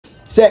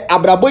Say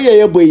abrabo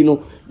ye boy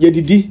no ye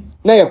didi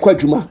na ye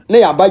kwadwuma na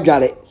ya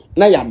badware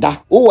na ya da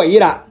wo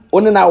yira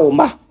one na wo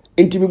ma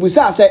enti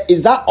bibusa say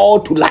is that all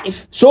to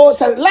life? So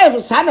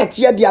life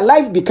sanity their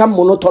life become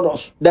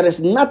monotonous. There is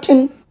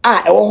nothing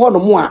ewo ho no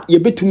mo a ye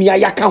betumi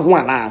ayaka ho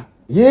ana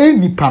ye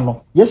nipa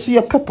no yesu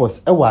your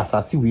purpose e wa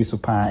asase we so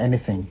pa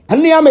anything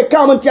ani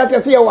ameka mo tia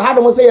say ye wo ha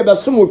do say ye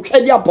besom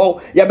twadi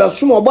apon ye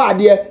besom obo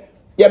ade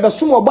ye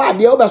besom obo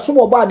ade o besom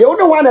obo ade o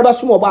ne ho na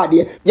besom obo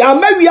ade ya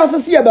ma wi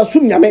asase ye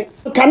besom nyame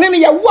kane ne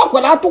ye wo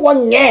akwala to wo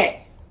nye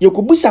ye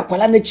kubusa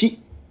akwala na chi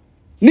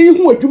ni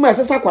hu adwuma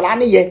asase akwala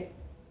ne ye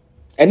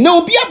ene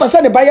obi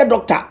abasa ne baye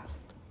doctor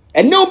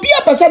ene obi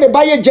abasa ne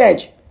baye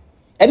judge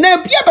ene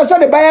obi abasa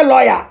ne baye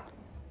lawyer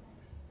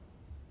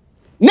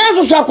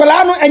Nazo so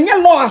akwala no enye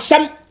law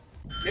asem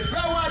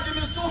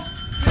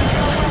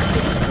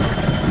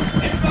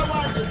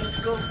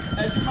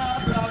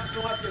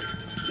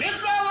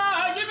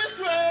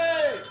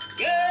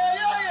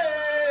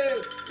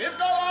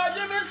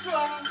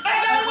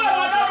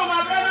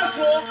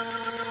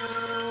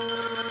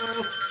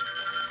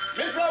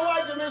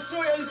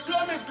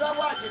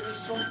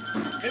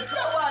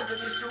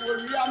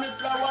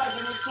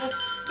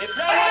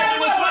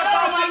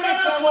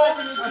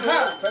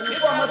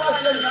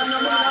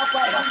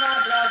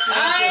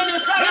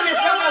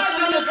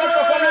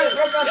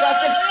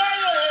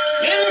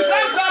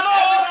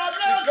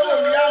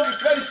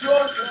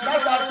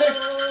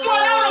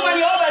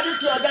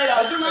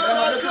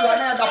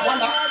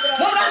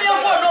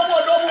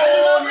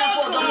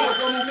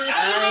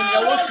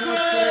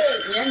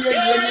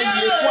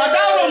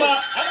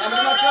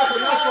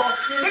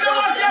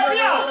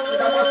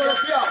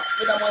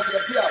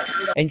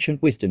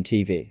Ancient Wisdom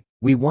TV.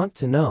 We want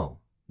to know.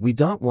 We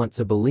don't want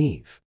to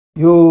believe.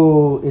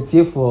 Yo, it's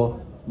here for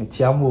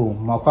Michiamo,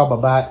 Makwa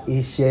Baba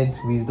Ancient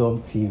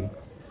Wisdom TV.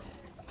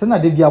 Sena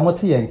de bia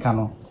moti yen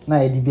kano,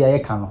 na ye bia ye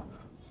kano.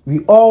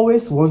 We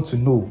always want to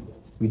know.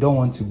 We don't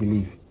want to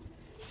believe.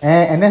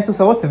 And then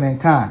so what men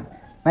can.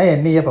 Na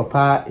ye ne ye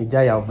papa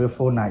Agya Yaw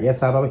Brefo na ye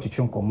saba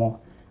twetwe nkomo.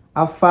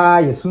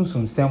 Afa ye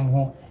sunsun sem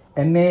ho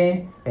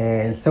ene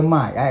nsem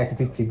a ya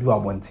tetete bi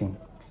wabonten.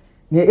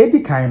 Ne edi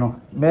kan no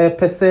me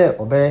pese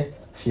obe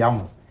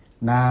chiam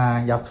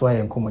na yato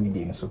ayen nkomo ni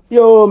de so.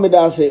 Yo me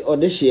da say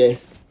odehye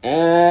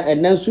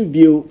enanso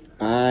bio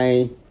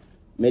ai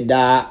me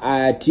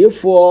da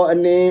tiefo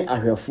ne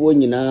ahwefo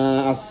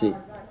nyina ase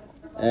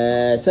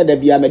said da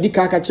bia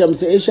medical ka chem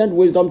say Ancient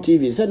Wisdom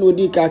TV said no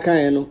di ka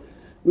kan no.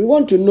 We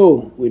want to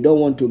know, we don't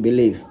want to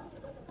believe.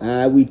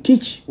 We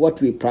teach what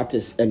we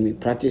practice and we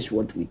practice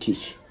what we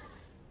teach.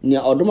 Ni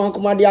odoma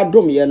komade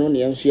adom ye no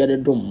ne enso ye de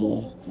dom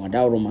mo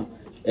wadawroma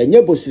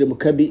enye bosirem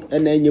ka bi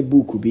na enye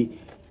book bi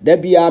da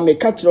bia me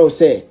ka kiro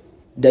say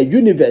the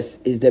universe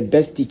is the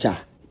best teacher,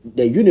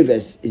 the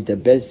universe is the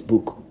best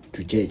book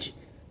to judge.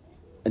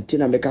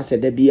 Until me ka say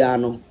da bia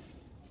no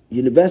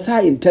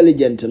universal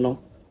intelligence no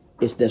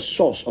is the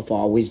source of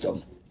our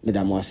wisdom.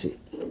 Madam Wase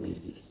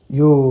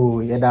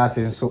Yo ye da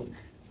say so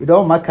we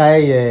don't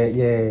makai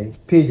ye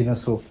page no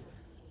so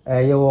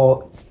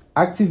your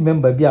active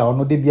member bia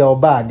ono de bia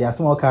oba de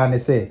asem oka ne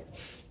say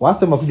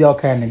wasem of bia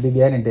oka ne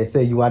bia ne they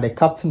say you are the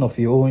captain of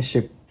your own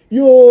ship.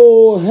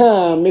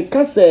 Yo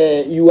because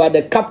you are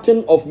the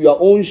captain of your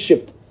own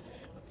ship,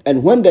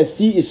 and when the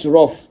sea is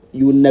rough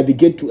you will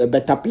navigate to a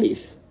better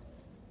place.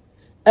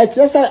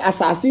 Exercise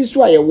asasi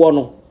so aye wo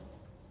no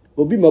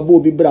obi mabo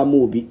obi bra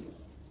mo obi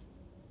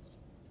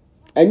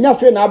enya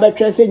fe na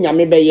abetwe se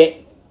nyame beye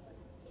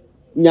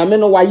nyame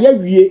no wa ya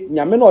wie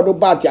nyame no odo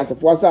ba ti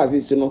asefo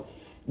asase no.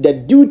 The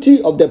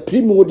duty of the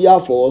primordial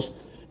force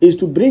is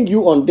to bring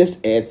you on this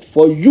earth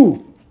for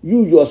you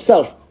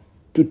yourself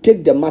to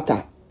take the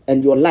matter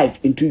and your life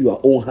into your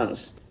own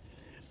hands.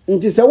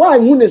 Nti se wa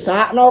hu ne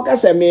sa na o ka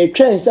se me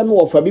twen se me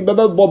wo fa bi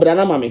bebe bobra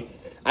na mame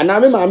ana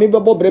me maame be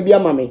bobra bi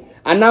amame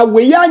ana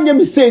we ya anye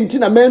me se nti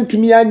na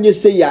mantumi anye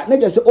se ya na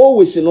je se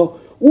always no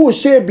wo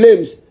share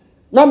blames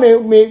na me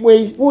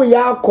wo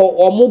ya akọ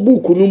omo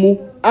book no mu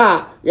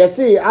you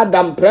say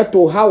Adam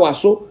preto Hawa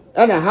so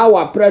ana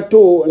Hawa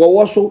preto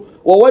wo so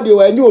wo de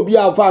wa ni obi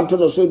afa anto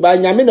no so ba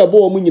nyame na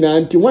bo mu nyina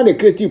nti when the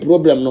creative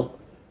problem no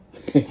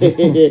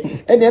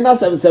and then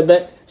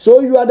so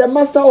you are the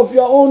master of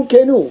your own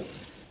canoe.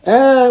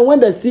 When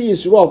the sea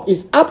is rough,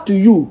 it's up to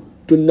you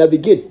to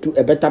navigate to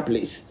a better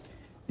place.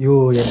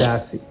 Yo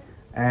that's it.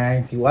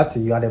 And what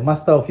you are the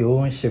master of your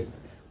own ship.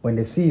 When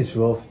the sea is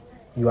rough,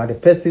 you are the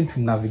person to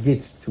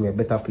navigate to a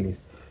better place.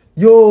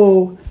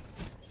 Yo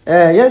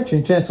yeah,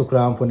 twin so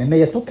crown for na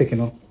your topic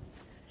no.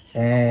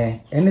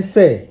 And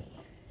say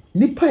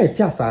nipa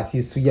eti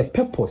asase so your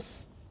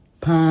purpose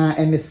pa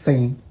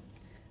anything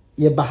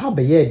ye bahabe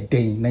ye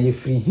den na ye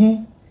free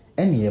hin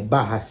ene ye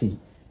bahasi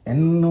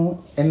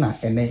eno ena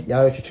ene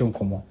ya twetwe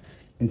nkomo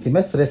nti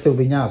mesere se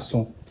obenya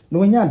aso na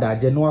onya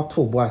adaje no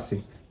ato bo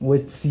ase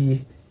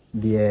wati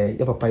de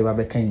ye papa yi ba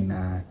be kan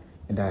na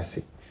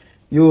edase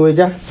yo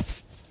eja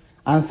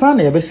ansa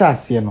na ye be sha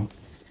ase no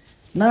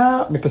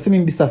na me pese me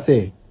bisa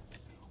se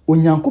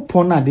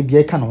onyankopon na de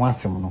bia ka no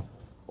asem no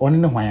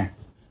one ne hwan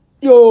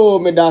Yo,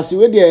 medasi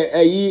we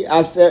de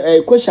as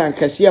a question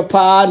kese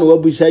pa na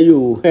wabusa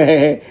yo.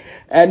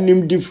 And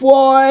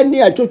nimdifo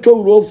ni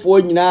atwotwo rofo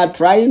nyina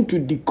trying to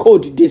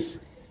decode this.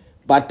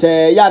 But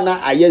ya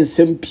na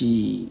ayensem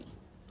pi.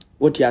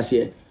 What you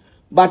say?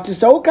 But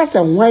so ka se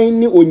hwan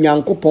ni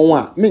onyankopon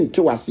a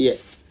mente wase.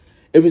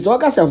 If so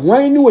ka se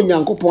hwan ni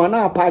onyankopon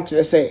na apa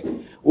kire se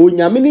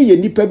onyame ni ye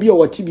nipa bi a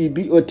wote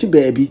bibi oti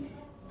baabi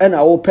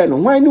na wo pe no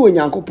hwan ni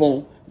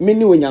onyankopon me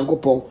ni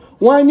onyankopon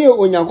hwan ni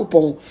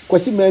onyankopon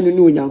kwasi manu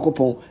ni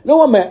onyankopon na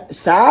wo me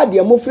saa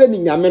de mofre ni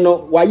nyame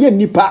no waye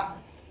nipa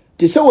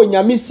te se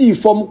onyame si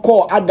fom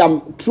call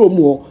Adam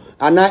tromu ho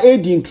ana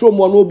Edin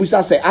tromu no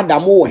obusa se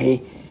Adam wo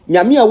he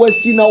nyame a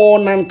wasi na wo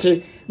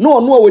nante no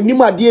ono a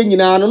wonim ade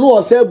nyina no no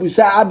osa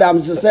abusa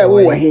Adam se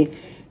wo he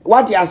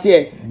what you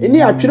say ni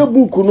atwere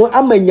buku no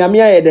ama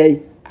nyame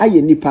ayedai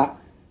aye nipa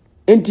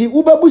enti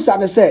ubabusa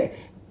ne se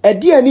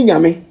ede ni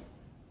nyame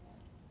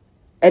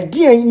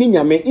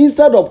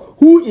instead of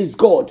who is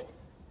God,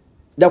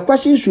 the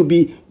question should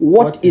be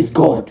what is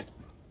God?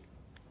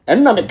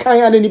 And na me kan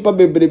ya nipa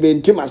bebrebe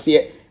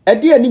ntimase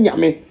ede ni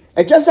nyame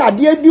e chese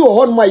ade bi wo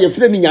ho no ye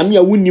fre ni nyame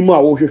a wunnim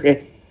a wo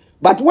hwehwe.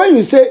 But when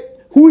you say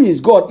who is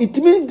God, it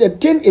means the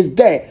thing is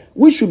there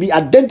which should be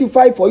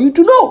identified for you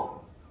to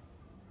know.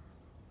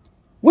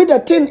 With the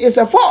thing is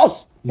a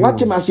force.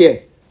 What you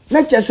say?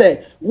 Na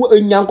chese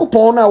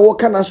nyankopon na wo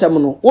kana sem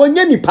no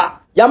onye nipa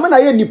yame na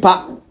ye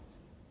nipa.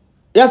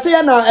 Yase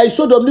ya na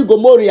Sodom ni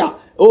Gomorrah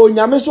o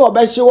nyame so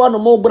obehye wo no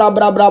mo bra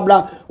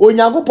o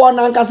nyankopon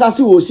na nkasa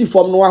se wo si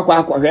fom no akwa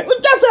akwahwe.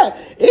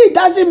 It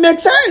doesn't make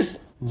sense.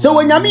 So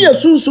when nyame ye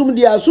sunsum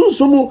dia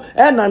sunsumu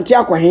nante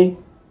akwahe.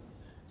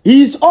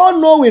 He is all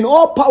knowing,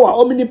 all power,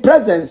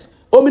 omnipresence,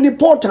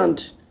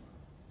 omnipotent,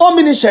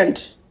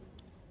 omniscient.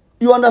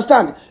 You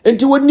understand?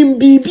 Enti wonim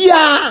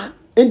bibia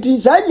enti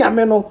za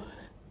nyame no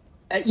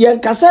yen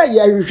kasa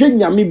ye hwehwe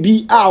nyame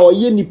bi a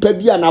oye nipa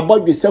bi na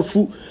bodwe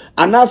safu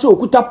anase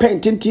okuta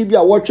pententi bi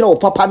a wo twere wo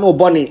papa no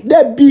bone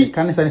da bi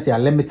kan say say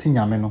limit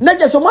nyame no na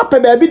je so ma pe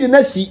ba bi de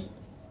na si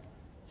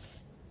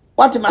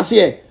what must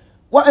ye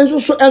wa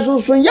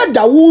enso ye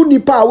da wo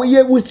nipa a wo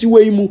ye wusi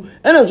we mu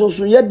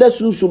enso ye da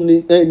sunsum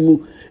ni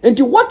mu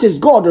enti what is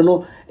God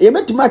no ye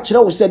betima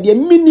kire wo se de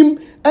minim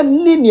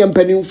enne ne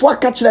mpanimfo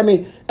aka kire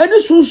me ene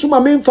sunsum a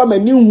me mfa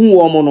mani hu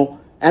wo mo no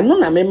eno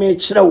na me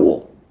kire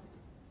wo.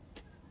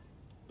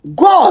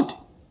 God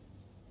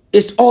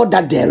is all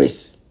that there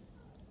is.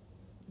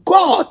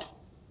 God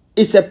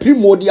is a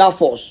primordial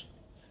force.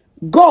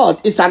 God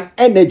is an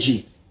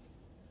energy.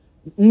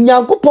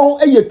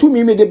 Nyankopon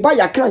eyetumi me de ba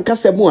ya kan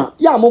kasemu a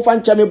ya mo fa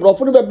nche me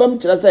brofo no bebam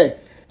kire se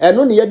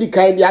eno ne yedi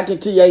kan de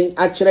atete yen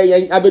akire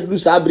yen abeduru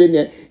sa abre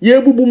ne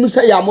ye bubum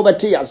se ya mo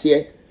bete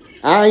yase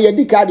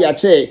yedi ka de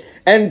akire.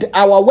 And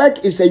our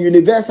work is a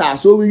universal,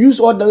 so we use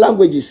all the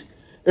languages.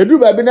 Edu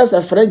ba bi na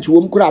se French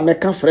wom kura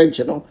meka French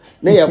no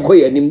na ye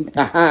koyanim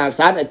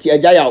sa na ti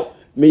Agya Yaw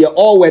me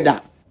all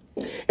weather.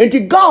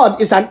 And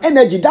God is an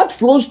energy that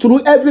flows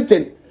through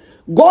everything.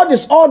 God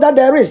is all that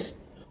there is.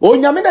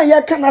 Onyame na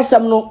ye kana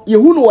asem no ye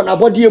hu no wona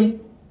bodiem.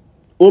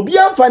 Obi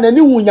amfa na ni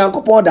hu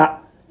Nyankopon da.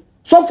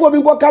 Sofo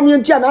bi go kam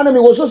yenti ana na me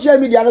wo social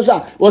media no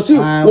so wo si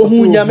wo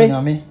hu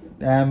nyame.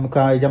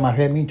 Ka jama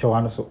hwe mi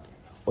ncho no so.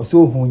 Wo si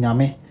wo hu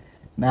nyame.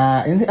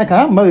 Na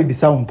aka ma be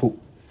bisa mpo.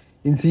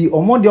 Nti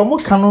omo de omo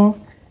ka no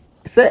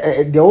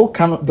se de wo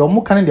ka no de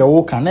omo ka no de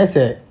wo ka na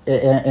se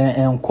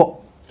enko.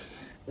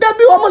 That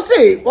be almost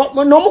say,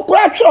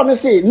 no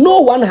say,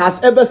 no one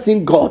has ever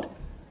seen God.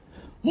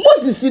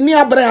 Moses ni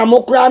Abraham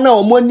okra na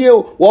omoni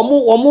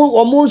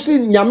omo si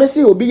nyame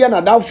se obi ya na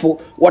dafo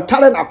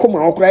wotare na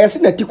koma okra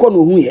yesi na tiko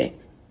no hu ye.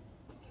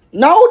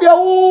 Now the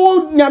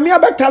old nyame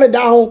abetale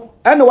da ho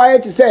and why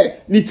to say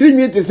ni 3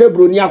 minutes to say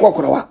broni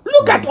akokrowa.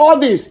 Look at all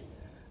this.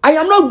 I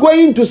am not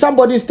going to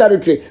somebody's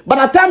territory, but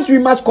at times we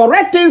must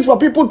correct things for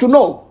people to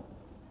know.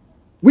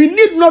 We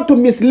need not to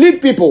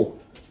mislead people.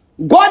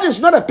 God is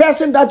not a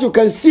person that you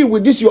can see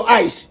with this your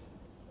eyes.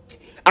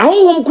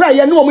 Ahonhom kra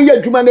ye no mo ye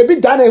adwuma na bi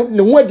dane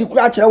ne ho adi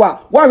kra kire wa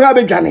hwe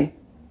abedwane.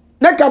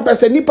 Na kan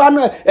person nipa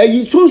na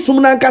yi sunsum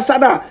na nkasa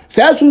da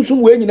sa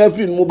sunsum we nyina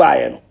firi mu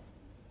baaye no.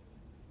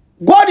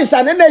 God is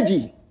an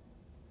energy.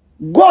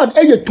 God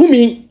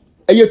eyetumi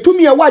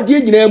a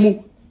wade nyina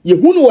mu. Ye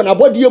hu no wona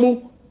bode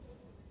mu.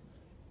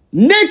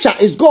 Nature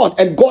is God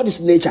and God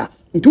is nature.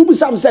 Ntubu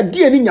sam said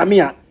die ni nyame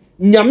a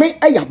nyame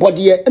eya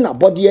bode na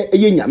bode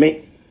eye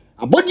nyame.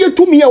 Abodie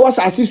tumi a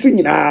wasase su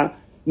nyina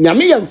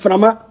nyame ye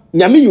mframa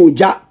nyame ye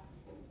oja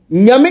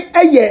nyame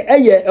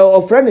eye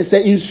ofre ne se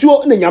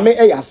nsuo na nyame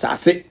eye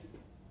asase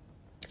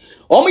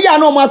omo ya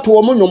na omo ato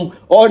omo nyom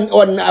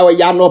on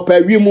ya no pa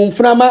wi mu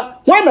mframa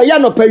wan na ya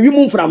no pa wi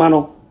mu mframa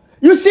no.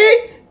 You see,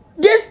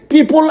 these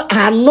people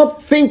are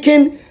not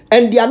thinking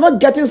and they are not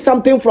getting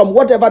something from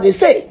whatever they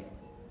say.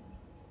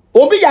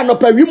 Obi ya no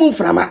pa wi mu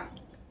mframa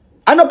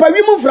anopa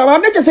wi mu mframa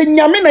na je se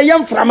nyame na ye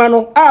mframa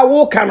no a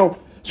wo ka no.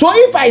 So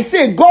if I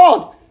say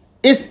God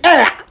is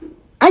air,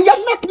 I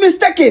am not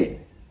mistaken.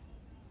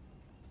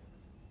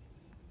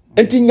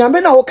 Enti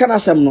nyame na wo kana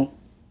asem no,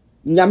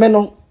 nyame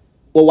no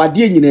wo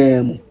wade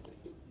nyina mu.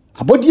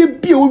 Abodie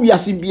bi wo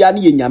wiase bia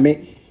ne ye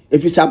nyame.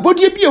 Efisa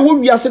abodie bi wo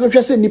wiase no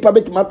hwese nipa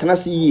betima tena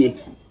se yie.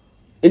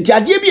 Enti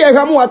ade bi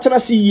ehwa mo atena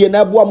se yie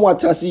na aboa mo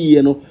atena se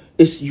yie no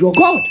is your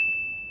God.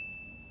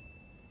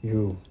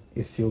 You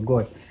is your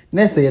God.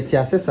 Na say yeti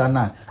asesa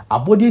na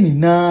abodie ni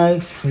na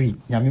free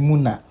nyame mu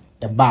na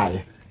e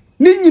baaye.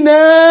 Ni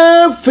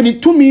nyina free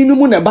tumi no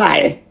mu na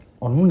baaye.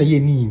 Onu na ye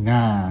ni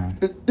na.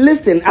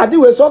 Listen, ade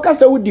we so ka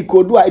say we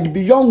decode it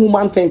beyond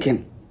human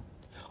thinking.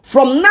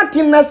 From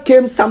nothingness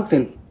came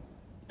something,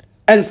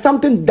 and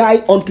something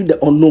died unto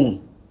the unknown.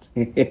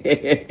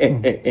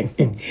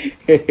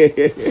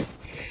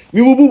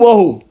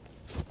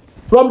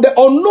 From the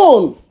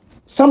unknown,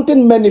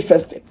 something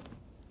manifested,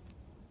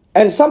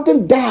 and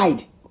something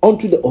died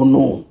unto the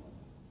unknown.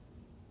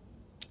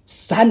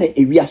 Sane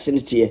ewia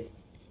senete.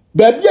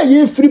 Baby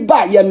ye free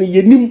ba ya no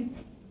yenim.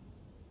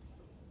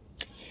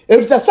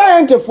 If the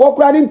scientists were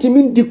trying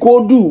to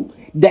decode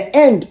the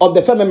end of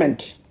the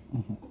firmament,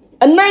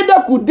 and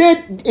neither could they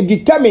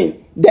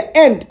determine the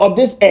end of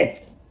this earth.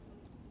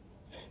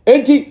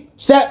 And he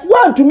said,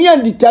 "One to me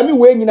and determine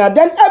when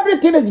then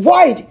everything is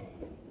void."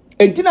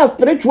 And then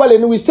spiritually,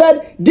 and we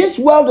said, this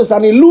world is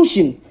an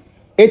illusion.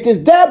 It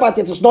is there, but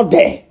it is not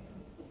there.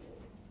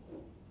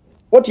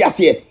 What you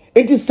say?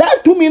 It is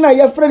said to me na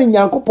your friend in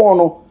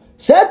Yankopono.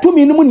 Said to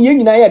me no mun yen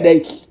na ye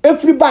day.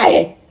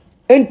 Everybody,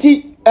 and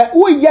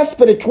we yes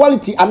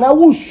spirituality and I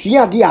will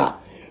share there.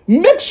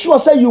 Make sure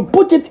say you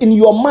put it in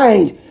your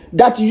mind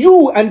that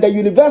you and the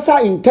universal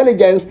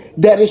intelligence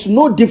there is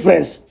no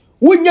difference.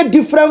 When you're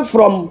different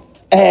from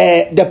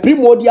the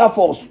primordial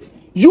force,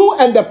 you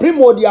and the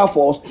primordial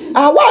force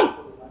are one.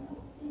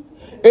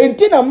 And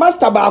then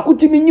master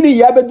Bakutimi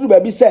Yabedru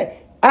baby say,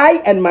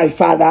 I and my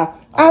father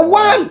are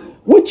one,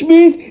 which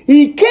means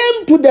he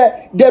came to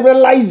the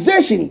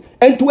realization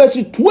and to a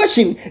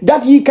situation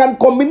that he can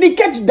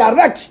communicate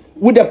direct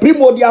with the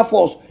primordial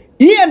force.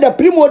 He and the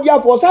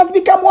primordial force has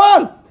become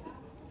one.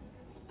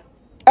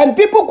 And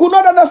people could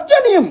not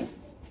understand him.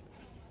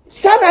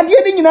 Son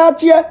adie ni nyina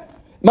tie.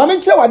 Mama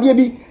nche wade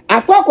bi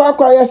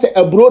akwa ye se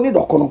aburo ni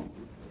dokono.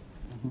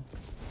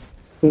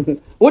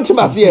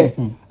 Utima se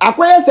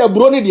akwa ye se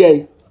aburo ni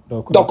de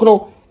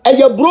dokono.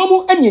 Eye aburo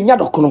mu anyenya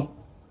dokono.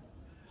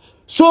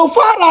 So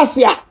far as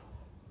ya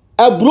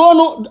aburo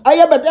no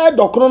aye bede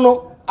dokono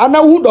no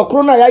anahu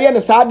dokono na ya ne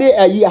sade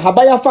ayi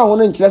habaya fa ho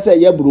no nkire se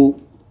ye aburo.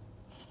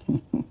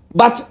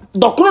 But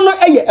dokono no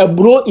eye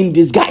aburo in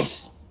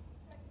disguise.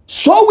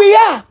 So we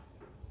are.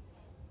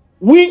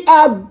 We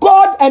are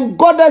God and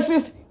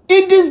goddesses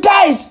in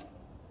disguise.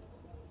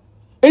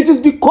 It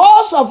is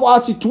because of our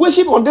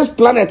situation on this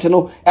planet, you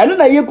know, and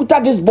then I put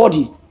this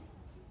body.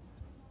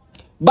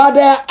 But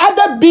there are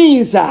other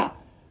beings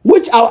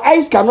which our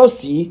eyes cannot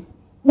see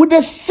with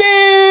the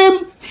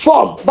same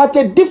form, but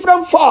a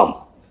different form.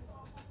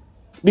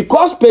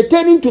 Because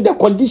pertaining to the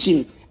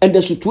condition and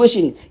the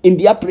situation in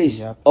their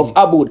place of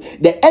abode,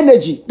 the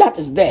energy that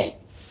is there,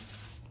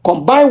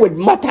 combined with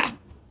matter.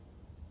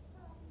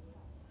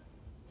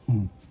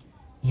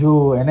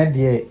 Yo, and then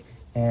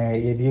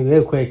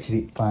you quite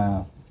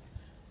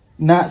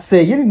na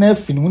say yiri na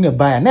fin mu ne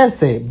buy na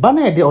say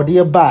bana de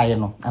ode buy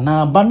no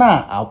ana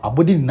bana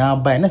abodi na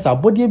buy na say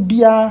abodi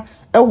bia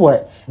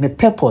ewo ne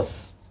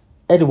purpose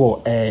e de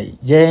wo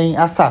yen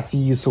asase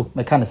yi so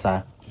me kan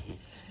sa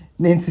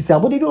na ntisi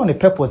abodi bi on ne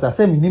purpose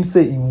ase minim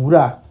say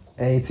inwura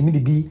etimi de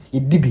bi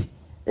edibi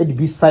e de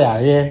bi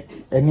sayare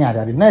eni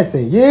adade na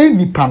say ye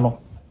nipa no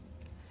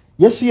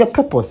yesu your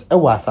purpose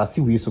ewo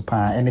asase we so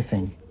pa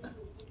anything.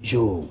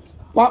 Yo,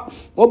 what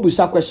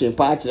busa question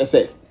part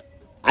say?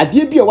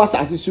 Adie bi was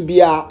asase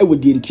bia e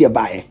wodi ntie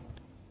bae.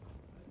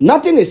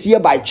 Nothing is here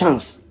by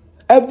chance.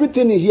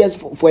 Everything is here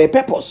for a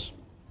purpose.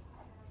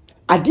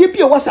 Adie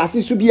bi was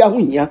asase bia hu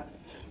hia.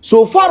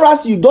 So far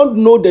as you don't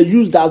know the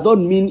use does not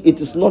mean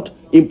it is not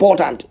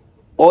important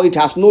or it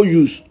has no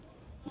use.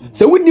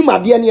 So we ni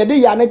madie ne de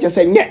ya na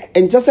chese nye,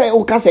 enche se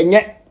o ka se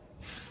nye.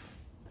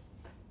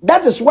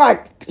 That is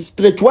why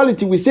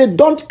spirituality we say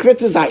don't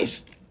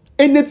criticize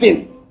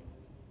anything.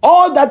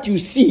 All that you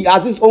see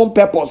has its own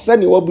purpose.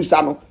 Send you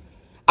obusano.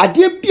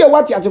 Adie bia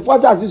what as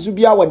for as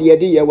bia what the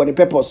idea what the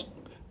purpose.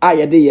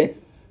 Ye.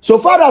 So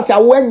far as I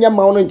when your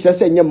ma no nche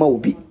se nya ma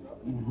obi.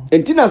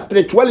 Entina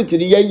spirituality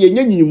ye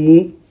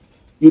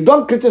you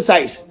don't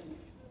criticize.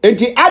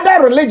 Enti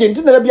other religion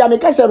tinna bia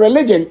make say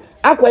religion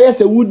akwaye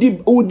se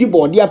wudi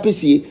body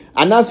apesie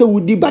anase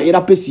wudi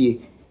bayira pesie.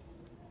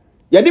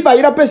 Ye di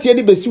bayira pesie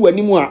di besi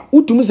wanimu a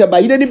utumi se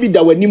bayira ni bi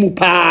da wanimu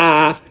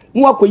pa.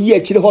 Mu akoyi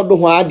akire hodo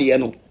ho ade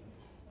no.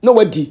 No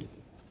wadi.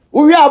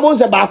 Uwi abon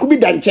se ba ko bi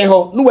da nche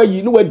ho no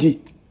wayi no wadi.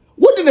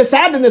 Wodi ne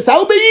saa de ne saa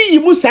obeyi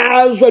mu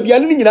saa so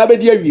aduane ni nyina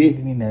bedi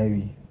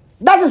awie.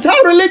 That is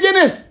how religion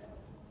is.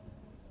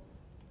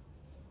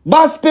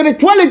 But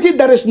spirituality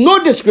there is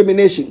no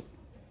discrimination.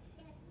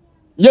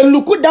 You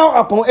look down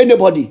upon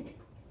anybody.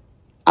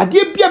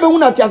 Adie bia be hu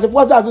na tiasefo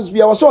asase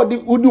bia wo so odi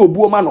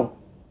obuo ma no.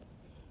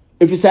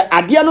 If you say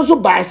adie no so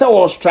by say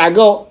or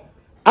struggle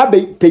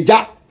abe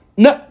peja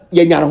na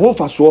ye nyare ho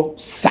faso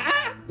sa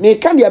me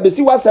kan dia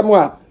besi wasem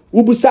a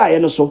ubusa ye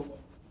no so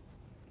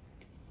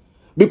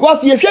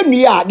Because they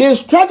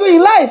struggle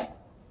in life.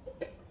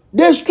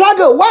 They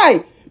struggle.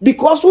 Why?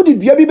 Because who did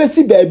baby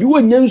see baby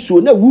when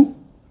yensu na wu.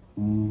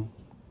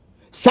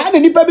 Sa de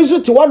nipa bi so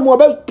te one more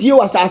be pie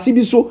wasase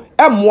bi so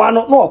emmoa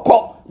no na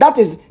okọ. That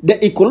is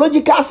the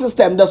ecological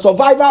system, the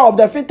survival of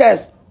the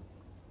fittest.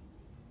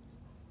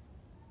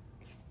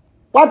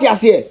 What you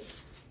say?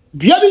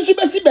 Baby so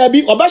be see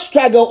baby oba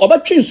struggle, oba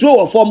twinsuo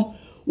wo fom.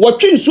 Wo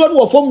twinsuo no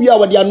wo fom wi a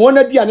wo de ano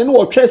na duane no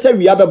wo twe se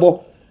wi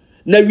abebo.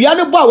 Na wi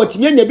ane bo a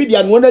watumi anya bi de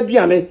ano na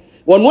duane.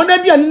 Wo no na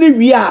duane ne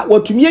wi a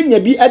watumi anya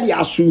bi e de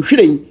aso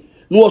hwiren.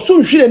 Na wo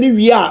so hwiren ne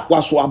wi a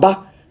waso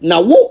aba. Na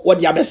wo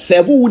de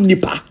abesebu wo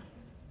nipa.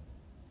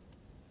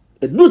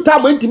 Do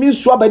time when timi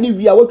so aba ne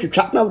wi a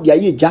wotwetwa na wo de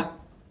ayeja.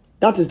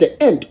 That is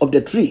the end of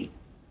the tree.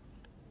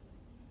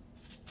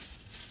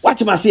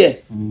 What you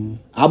say?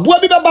 Abua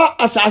bi baba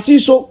asasi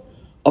so.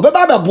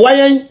 Obeba ba boa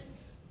yen.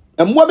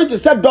 Emmo bi te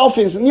say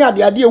dolphins ni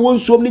ade ade won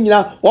suom ni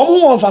nyina. Wo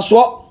mo won fa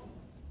so.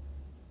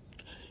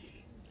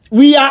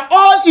 We are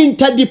all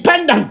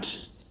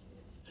interdependent.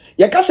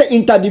 You can say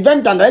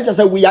interdependent, I just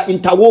say we are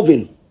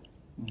interwoven.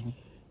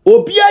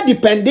 Obia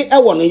depende e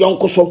won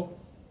yonko so.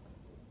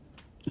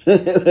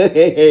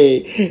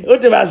 O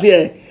te ba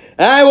se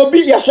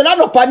obi yesona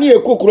no pa ni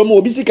ekokoro mo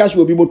obi sika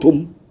hwe obi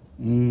botom.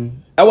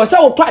 E wo say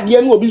wo to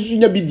ade no obi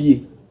sunya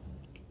bidie.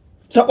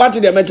 So what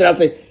did the mention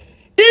say?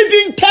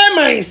 Even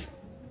termites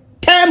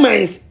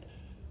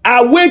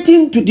are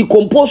waiting to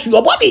decompose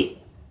your body.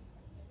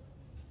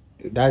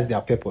 That's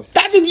their purpose.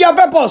 That is their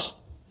purpose.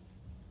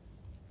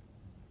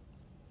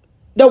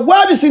 The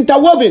world is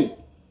interwoven.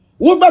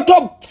 Ube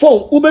top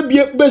phone, ube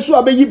besu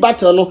abeyi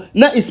battle no,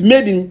 na is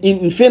made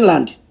in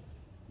Finland.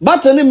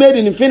 Battle made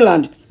in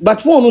Finland,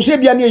 but phone no se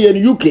bia ne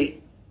in UK.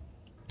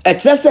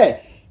 Express say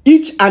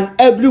each and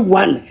every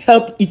one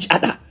help each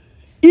other.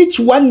 Each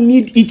one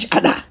need each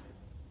other.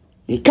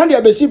 You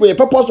can't be see your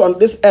purpose on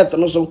this earth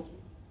no so.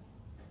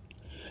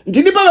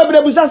 The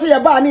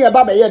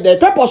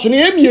purpose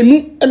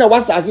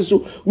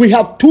so we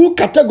have two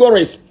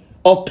categories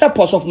of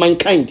purpose of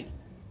mankind.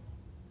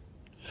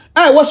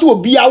 We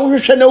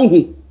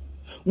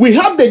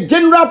have the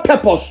general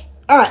purpose.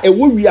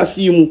 We are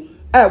seeing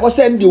what's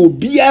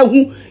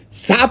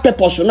the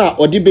purpose now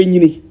or the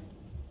benyini.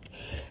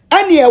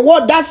 And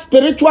what that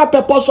spiritual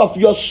purpose of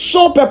your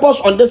soul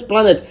purpose on this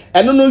planet,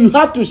 and no, you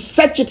have to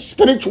search it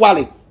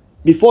spiritually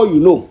before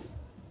you know.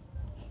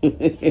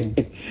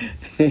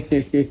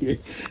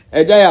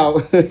 Agya Yaw,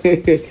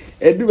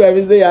 edu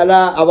be say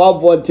yana about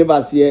born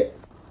tebas here.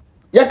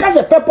 You can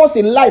say purpose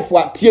in life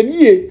what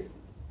tienie.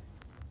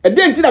 E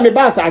dey nti na me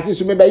ba asase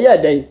so me be ye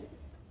den.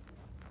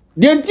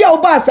 The nti a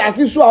wo ba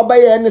asase so a wo ba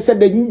ye ne say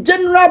the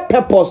general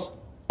purpose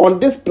on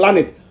this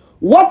planet.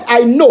 What I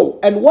know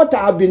and what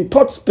I have been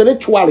taught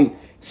spiritually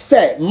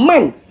say,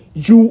 man,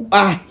 you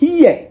are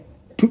here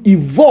to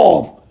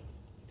evolve.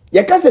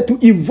 You can say to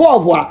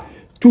evolve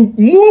to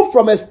move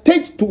from a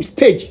stage to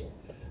stage.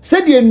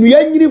 Say the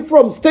nuyanyiri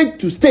from stage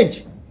to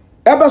stage.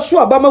 Eba so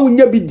abama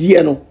wunya bi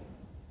die no.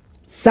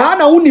 Sa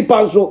na uni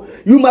panso,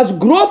 you must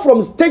grow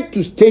from stage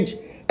to stage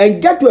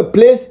and get to a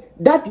place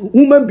that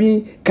human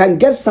being can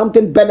get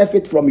something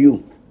benefit from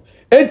you.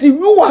 And if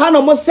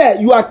you say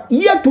you are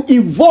here to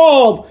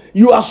evolve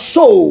your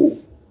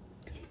soul.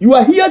 You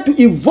are here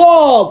to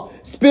evolve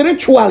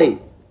spiritually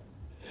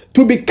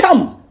to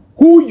become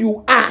who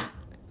you are.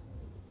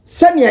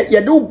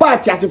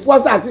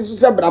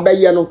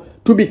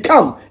 To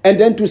become and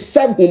then to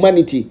serve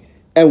humanity.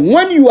 And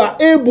when you are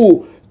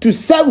able to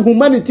serve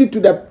humanity to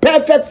the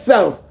perfect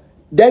self,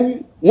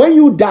 then when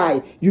you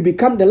die, you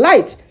become the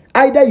light.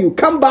 Either you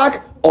come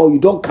back or you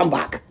don't come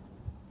back.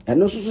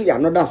 And also you are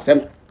not that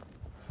same.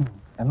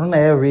 I don't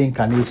know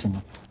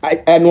reincarnation.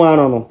 I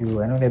know. You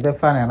know they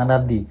find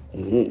another day.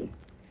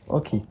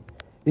 Okay.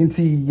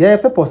 Inti yeah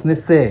purpose ne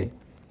say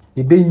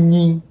you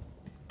be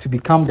to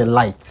become the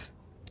light.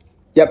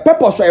 Yeah,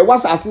 purpose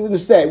was as to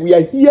say we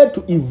are here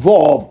to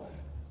evolve,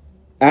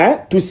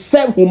 to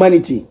serve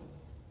humanity,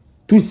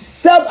 to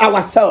serve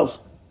ourselves.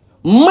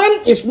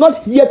 Man is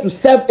not here to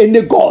serve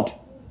any god.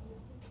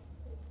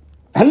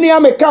 And I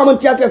may come and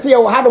say,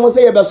 "You had to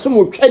say about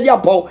some trade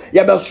upon,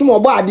 you have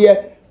some body,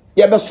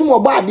 you have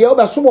some body,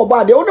 over some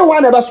body, only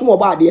one ever some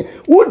body.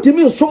 Wouldn't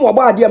mean some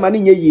body, money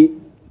ye.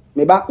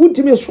 Maybe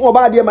wouldn't mean some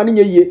body,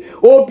 money ye.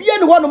 Or be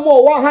any one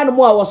more, 100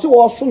 more, or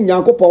so soon,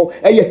 Yankopo,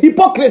 a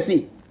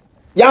hypocrisy.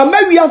 Ya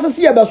maybe also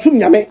see about soon,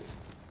 Yame.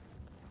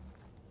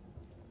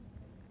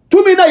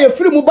 To me, now you're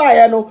free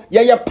mobile,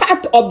 you're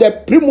part of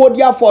the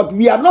primordial fault.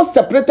 We are not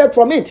separated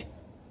from it.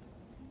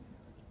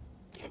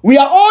 We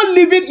are all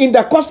living in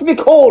the cosmic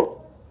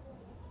whole.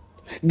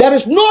 There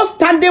is no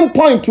standing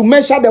point to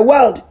measure the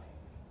world.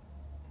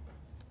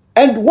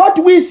 And what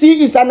we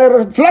see is a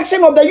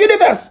reflection of the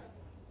universe.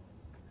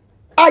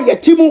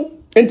 Ayetimu,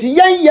 and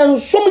yan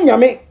sum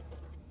yame.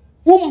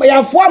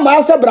 Ya fo ma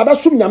asa braba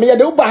sum nyame ya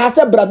de wo ba ha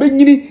se braba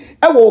nyini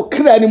e wo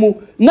kra ni mu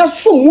na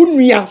sum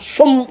wunua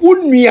som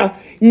wunua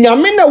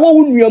nyame na wo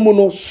wunua mu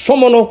no som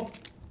no.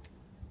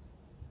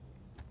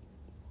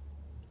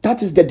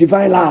 That is the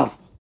divine love.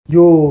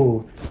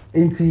 Yo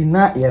inti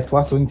na ye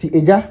to so inti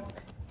eja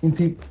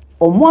Inti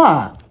omo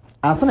a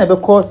ansa na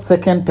ebekọ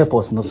second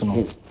purpose no so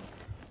no.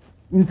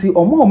 Inti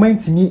omo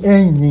ntimi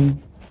enyin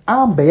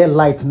ambeye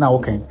light na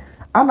okan.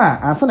 Ana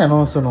ansa na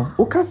no so no,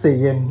 oka se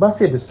yemba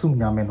se besum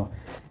nyame no.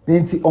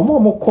 Inti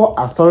omo kọ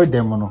asori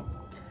dem no.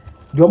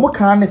 De omo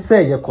kan ne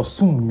se ye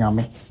kosum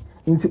nyame.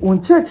 Inti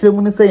onchechire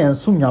mu ne se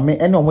yensum nyame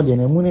ene omo de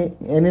na mu ne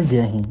ene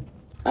de hin.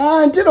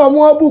 Until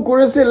omo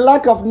book say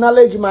lack of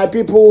knowledge my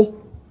people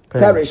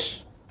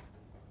perish.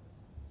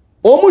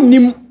 Omo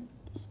nim,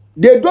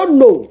 they don't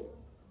know,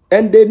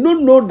 and they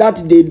don't know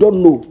that they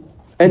don't know,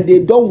 and they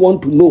don't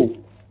want to know.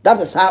 That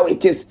is how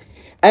it is.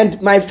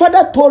 And my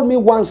father told me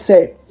once,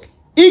 said,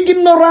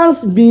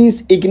 ignorance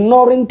means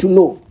ignoring to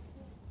know.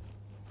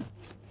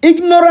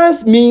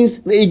 Ignorance means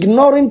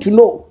ignoring to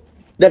know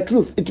the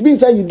truth. It means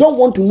that you don't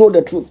want to know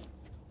the truth.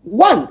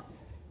 One,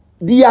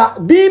 they are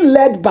being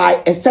led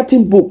by a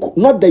certain book,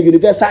 not the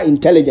universal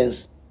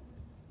intelligence.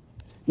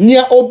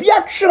 Nia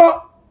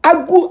obiachro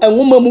agu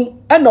enwomamu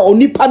ena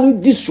onipa no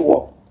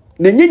diso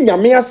na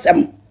nyame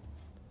asem.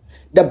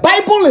 The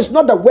Bible is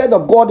not the word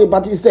of God,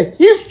 but it's a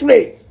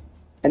history.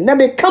 And then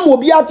become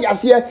obiati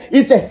as here,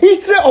 it's a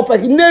history of a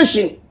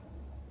nation.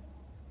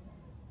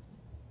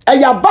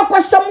 Aya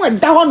bakwa somewhere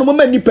down no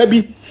mama nipa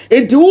bi.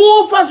 Enti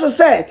wo first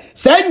say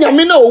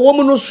nyame na owo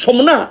mu no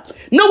som na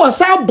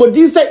wasa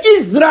body say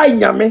Israel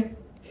nyame.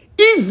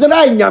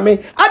 Israel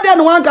nyame. Ada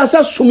no wan ka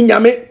say som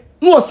nyame.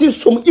 No wasi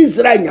som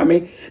Israel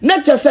nyame.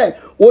 Na che say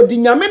odi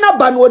nyame na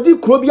ba no odi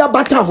kro bia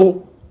bata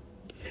ho.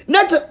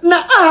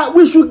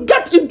 We should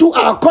get into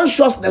our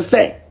consciousness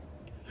say.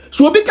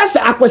 So because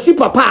akwasi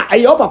papa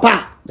ayo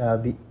papa.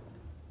 Dabi.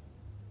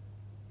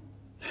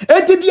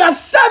 And they are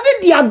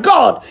serving their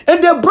God,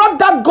 and they brought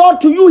that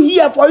God to you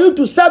here for you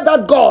to serve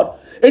that God.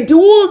 And you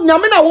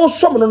nyamina won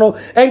some no,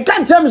 and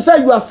can't tell me say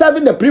you are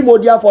serving the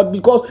primordial for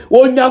because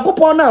when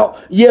Yankopon now,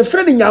 ye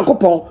friend in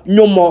Yankopon,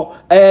 no more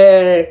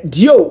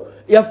Dio,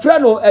 your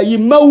friend ye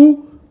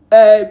mau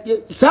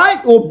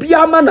side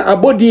obiama na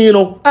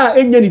abodino,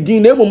 any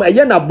din name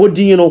ayana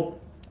bodino.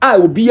 I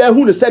will be a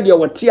who said you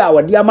were tia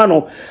or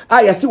diamano.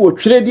 I see what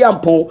trade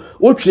yampon,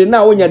 what trade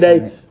now when you're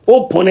there,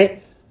 open it.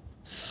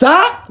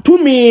 Sa to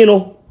me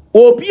no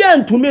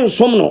obian to me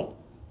somno.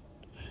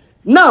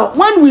 Now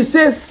when we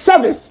say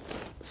service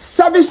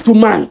to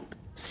man,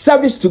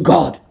 service to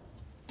God.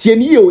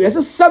 Tienio,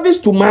 yes, service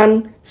to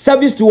man,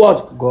 service to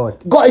what?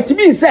 God. It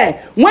means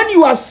say when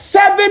you are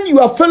serving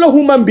your fellow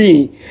human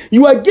being,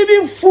 you are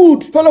giving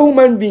food fellow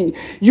human being,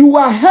 you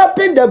are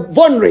helping the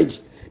vulnerable,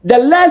 the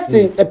less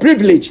than a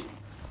privilege.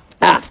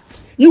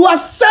 You are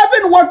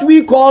serving what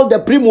we call the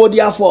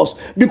primordial force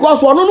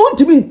because one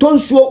ultimate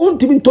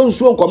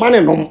tonsuo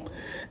command no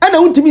and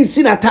ultimate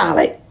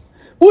sinatale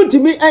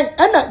ultimate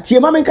and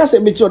tiamamenka say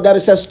there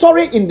is a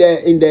story in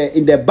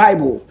the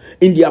Bible,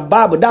 in their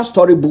Bible, that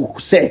story book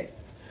say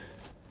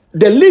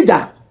the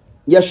leader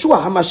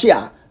Yeshua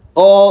HaMashiach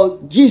or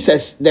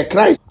Jesus the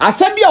Christ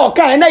asembia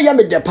oka na ya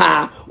me de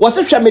pa wo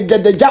se hwe me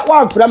de ja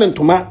wa mfra me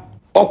ntoma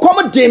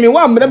okom de me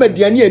wa mra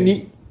maduane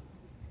ani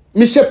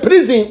me she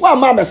prison wa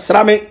ma be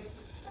sra me.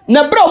 This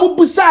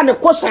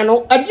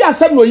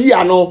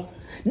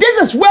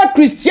is where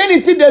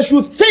Christianity, they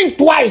should think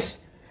twice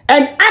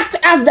and act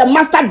as the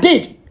master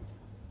did.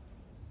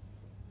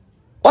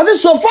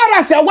 So far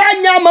as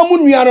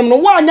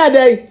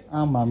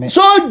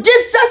so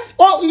Jesus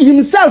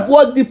himself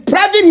was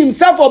depriving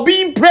himself of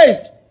being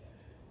praised.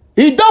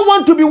 He don't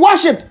want to be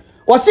worshipped.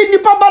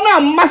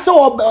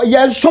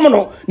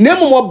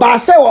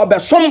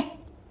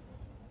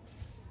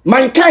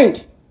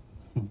 Mankind.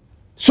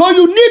 So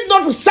you need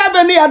not to serve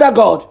any other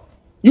God.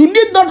 You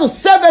need not to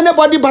serve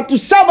anybody but to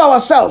serve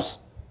ourselves.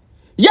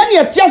 Yani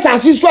atiasa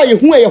asiswa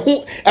yehu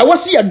e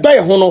wasi ye do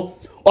yehu no.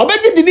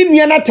 Obedi di ni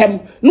nua tem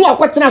no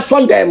akwetena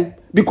son dem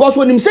because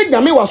when him say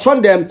nyame was son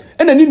dem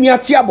and ni nua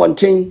tia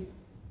bonten.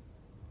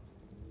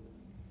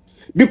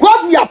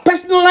 Because we are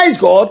personalized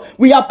God,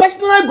 we are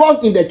personalized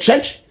God in the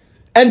church,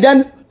 and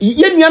then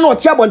ye nua no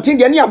tia bonten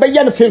de ni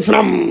abeya no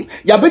fenfram.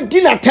 Ya be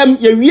di na tem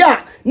ye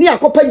wia ni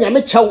akopa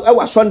nyame chew e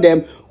was son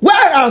dem. Where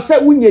I say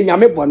unye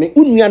nyame bone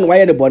unua no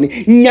waye ne bone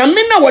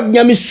nyame na wod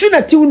nyame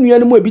sunati unua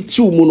no mu abi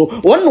ti mu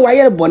no won no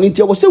waye bone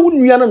ntia wo se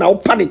unua no na wo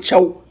pa de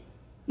chew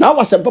na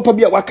wo se papa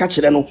bia waka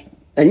kire no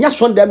enya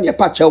so ndam ye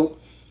pa chew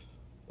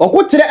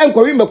okotere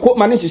enkowi meko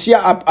mane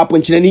hihia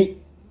aponkyerani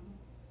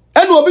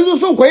eno obi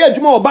so nkoye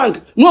adwuma wo bank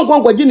no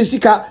nkonkwa gi ne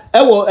sika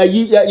ewo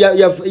ayi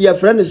ya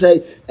friend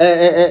say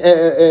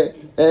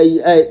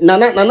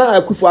nana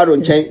akufu aro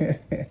nchen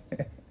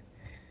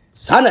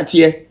sana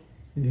tie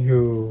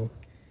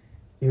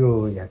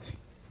yo yati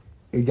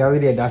ejawe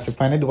de da se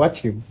pan de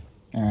watch him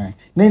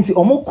nenti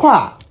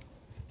omokwa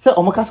se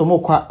omokasa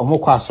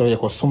omokwa so ye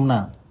kosum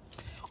na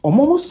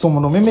omomo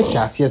som no meme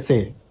tiase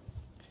se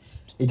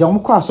eja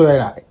omokwa so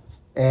era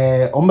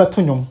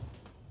ombetonyom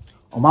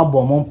omabo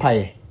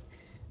omompaye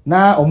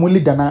na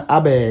omulida na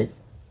abe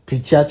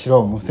preacher kire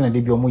omo se na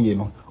de bi omo ye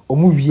no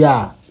omo wi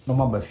a no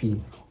mabafie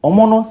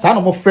omo no sa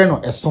no mo frɛ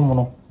no esom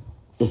no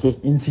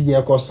nti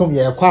ye kosum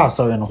ye kwa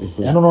asore no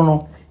eno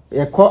no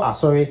ye ko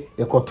asore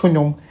ye ko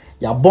tonyom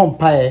ya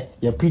bompae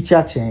ya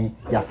preacher chain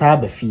ya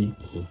sabe fi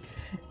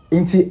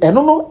nti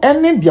eno no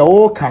ene de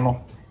o ka no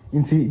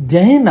nti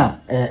den na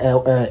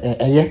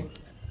eye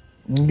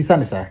mbisa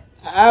ne sa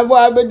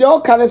but they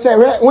all can say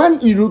when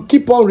you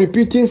keep on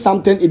repeating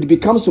something it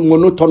becomes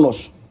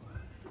monotonous.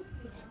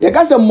 You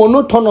can say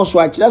monotonous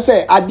wa kire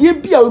say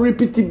ade bia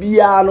repeat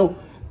bia no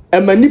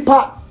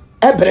emanipa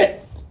ebre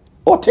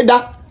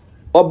oteda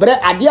obre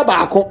ade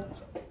baako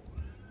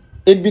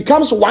it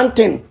becomes one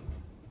thing.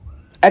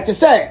 It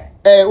say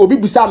obi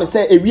busa me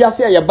say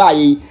ewiase ye ba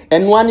yi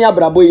eno ane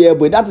abrabo ye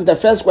boy. That is the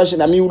first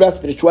question. I mean with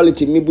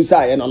spirituality me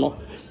busa ye no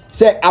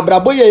say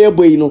abrabo ye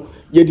boy no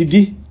ye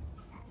didi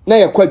na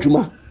ye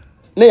kwadwuma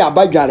na ya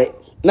badware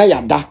na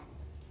ya da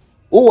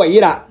wo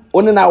yira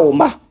one na wo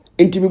ma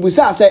enti me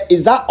busa say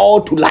is that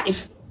all to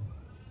life?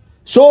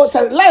 So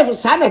life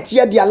sanity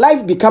their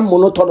life become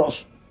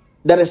monotonous.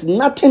 There is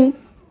nothing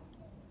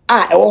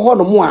ewo ho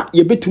no mo a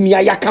ye betumi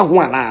ayaka ho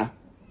ana.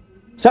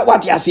 Say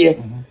what you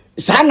say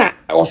sana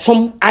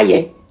osom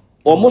aye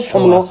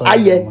omosom no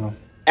aye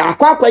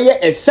akwaye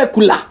a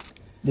secular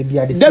they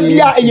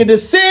be the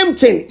same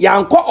thing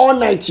yanko all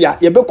night ya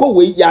yebeko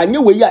we ya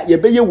anye we ya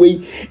yebeye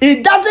we.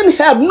 It doesn't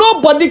help.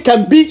 Nobody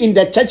can be in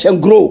the church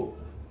and grow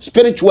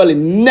spiritually.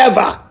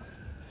 Never.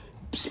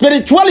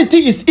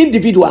 Spirituality is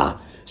individual.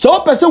 So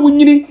person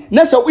wunyini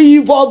na so we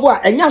evolve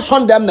a enya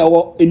son dem na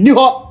wo eni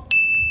ho.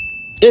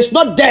 It's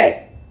not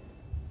there.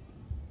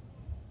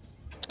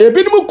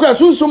 Ebinumu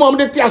kwasu sumom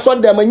de tia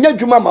son dem enya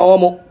dwuma ma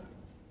wo,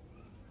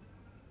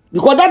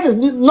 because that is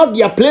not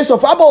their place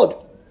of abode.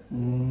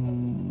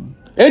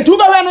 And to be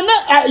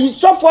na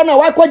so for na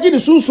wa kwaji de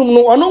sunsum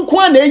no ono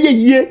nko na eye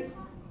yie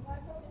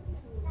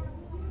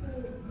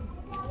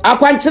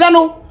akwankyere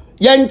no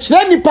ye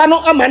nkyere nipa no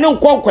ama ne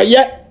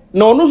nkonkoye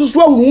na ono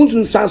susu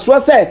ahunu sanso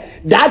se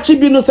daachi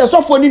bi no se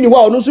so for ni ho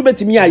ono su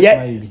betimi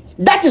aye.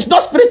 That is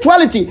not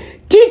spirituality.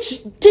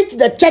 Teach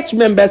the church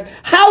members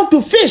how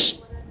to fish.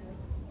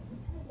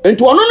 And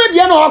to another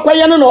dia no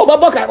akwaye no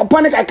obabaka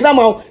opane kakra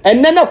ma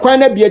enne na kwan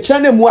na bia kira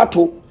na mu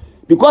ato,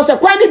 because a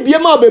kwan bia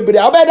ma obebre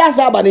obeda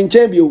sa aba ne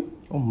nchen bio.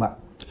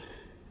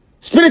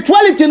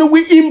 Spirituality,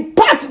 we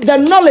impart the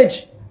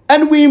knowledge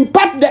and we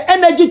impart the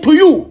energy to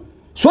you,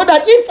 so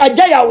that if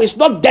Agya Yaw is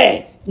not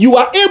there, you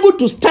are able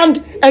to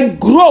stand and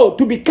grow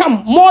to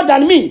become more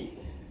than me.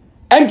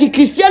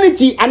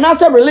 Anti-Christianity and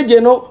as a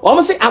religion,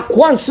 almost say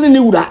akwa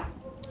nsiniura.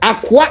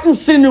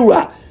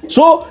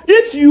 So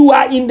if you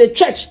are in the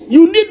church,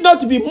 you need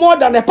not to be more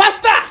than a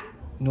pastor.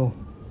 No.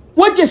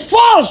 Which is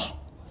false.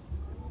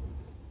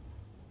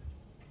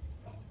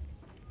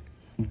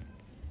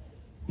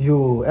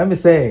 You, let me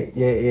say,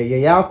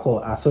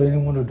 yako asori ni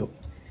munudo.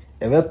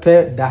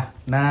 Ebepe da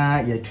na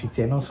ye treat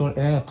no so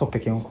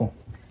topic enko.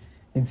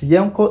 Nti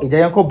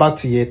yanko back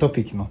to your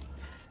topic no.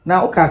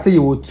 Now okay, say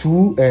you were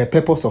two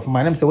purpose of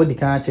man. Let me say what the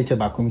can church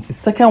back. Nti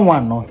second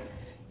one no.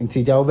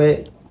 Nti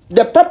jaobe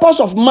the purpose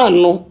of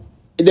man no.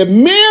 The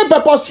main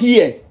purpose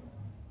here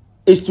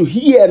is to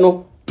hear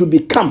no, to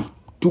become,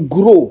 to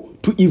grow,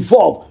 to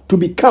evolve, to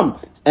become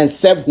and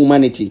serve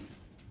humanity.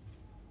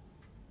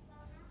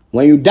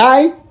 When you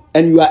die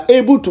and you are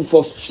able to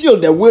fulfill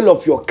the will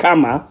of your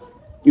karma,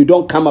 you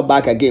don't come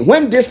back again.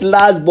 When this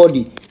last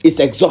body is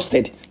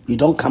exhausted, you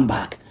don't come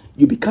back.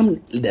 You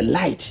become the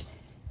light,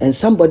 and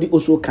somebody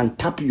also can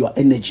tap your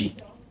energy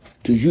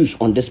to use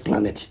on this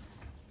planet.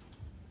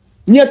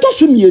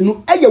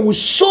 Nyatosumienu eye with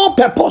sole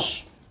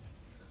purpose.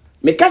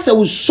 Because I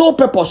was so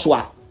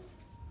purposeful.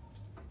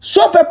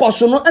 So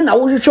purposeful no and I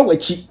will show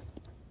wachi.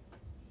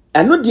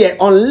 And not there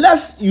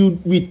unless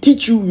we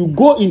teach you, you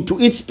go into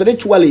it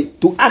spiritually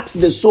to ask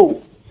the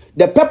soul.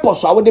 The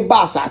purpose of the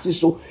boss as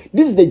so.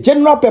 This is the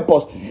general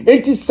purpose.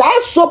 It is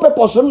so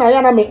purposeful.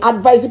 I may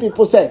advise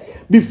people say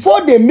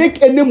before they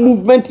make any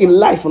movement in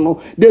life,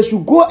 no, they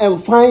should go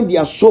and find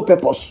their soul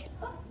purpose.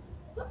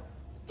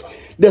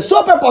 The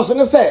soul purpose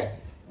no say,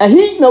 and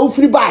he no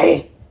free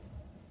buy.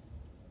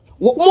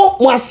 Mo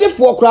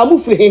asefo okra mu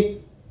firi he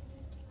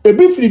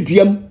ebi firi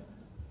duam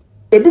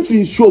ebi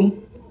firi nsuom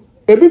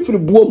ebi firi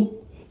buom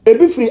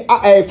ebi firi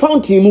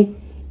fountain mu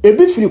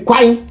ebi firi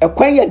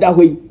kwan ye da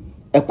hoyi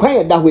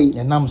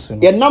ye nam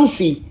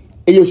so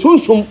ye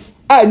sunsum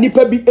a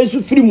nipa bi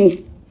esu firi mu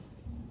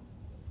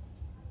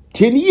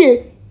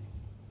tieniye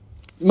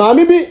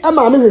maame bi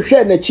amaame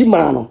hwehwe na chi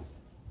maa no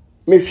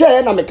me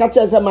hweye na me ka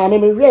kye se maame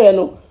me hweye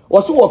no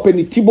wo so wo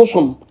pani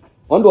tibosom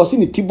ondo wo se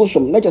ni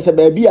tibosom na kye se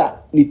ba bi a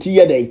ni ti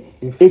ye dai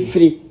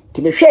efiri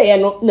ti me hweye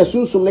no na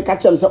sunsum ne ka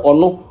kyem se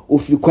ono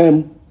ofiri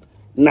kwam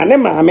na ne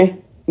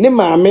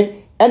maame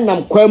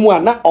enam kwam a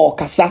na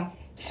okasa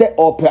se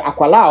ope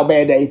akwala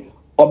obedai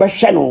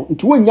obehwe no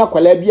nti wonya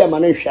akwala bi ama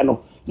ne hwe no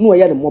na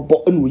oye ne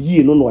mobo na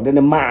oyie no na ode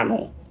ne maa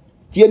no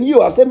tie ni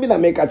yo asem bi na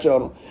me ka kye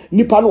no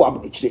nipa no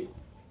wabodokire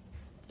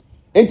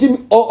enti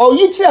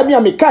oyi kire mi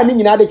ameka ni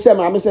nyina de kire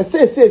maame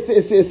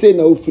se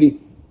na ofiri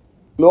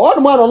me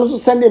won ma no so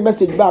send a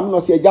message ba am no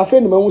se agya fe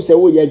ne mahu se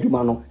wo ye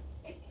adwuma no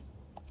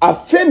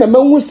afe na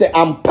mahu se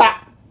ampa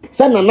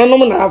se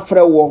nananom na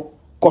afre wo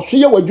koso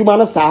ye wadwuma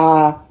no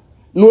saa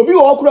no obi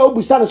wo kura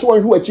obusa ne so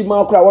wonhwe achi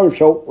ma kura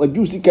wonhwew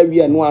wadu sika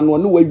wie no ano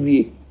no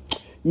wawie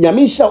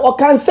nyame hye o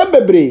kan sem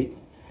bebre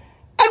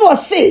ene o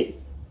se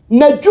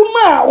na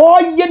dwuma o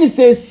ye ne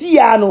se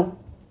sia no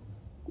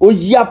o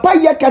yiapa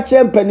ye ka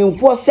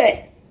chempanimfo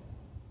se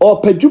o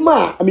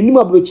padwuma aminim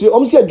abrochire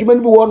o se adwuma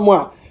no bi won mo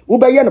a wo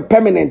be ye no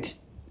permanent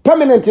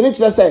ne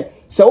kire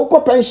se wo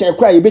ko pension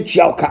kura ye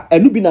betua oka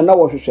anu bi na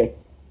wo hwehwe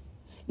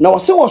na wo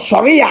se wo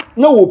sore ya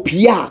na wo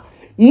pia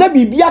na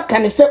bibia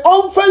kan se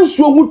onfa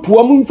nsuo hu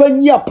toam mfa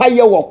nyi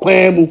apaye wo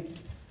kwan mu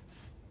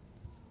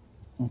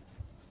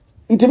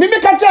nti mimi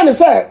ka cha ne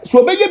se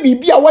so be ye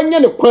bibia wanye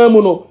ne kwan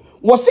mu no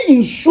wo se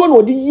nsuo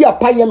no de yi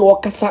apaye no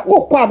okasa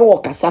wo kwa do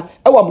okasa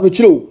e wa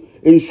brochire o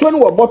nsuo no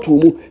wo bottle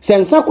mu se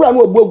nsa kura no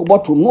obuagu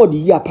bottle no de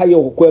yi apaye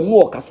wo kwan mu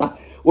okasa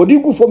odi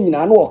gu fom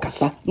nyina no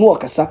okasa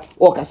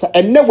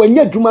enne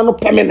wanya dwuma no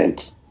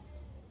permanent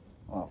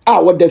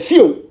wo da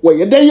feel wo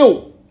ye dan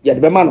yo ye de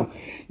be ma no.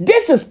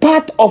 This is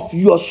part of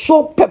your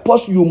sole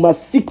purpose you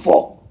must seek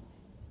for.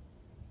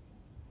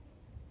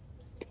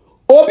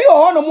 Obi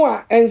o no mo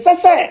a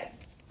ensese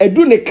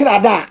edu ne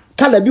krada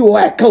kala bi wo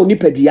a ka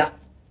onipadua.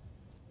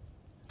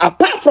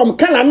 Apart from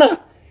kala na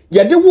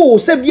ye de wo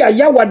se bia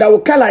ya wada wo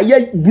kala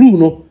ye blue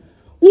no.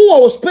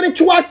 Wo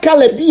spiritual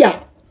kala bia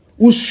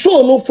wo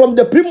show no from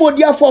the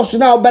primordial force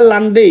na be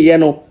lande ye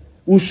no.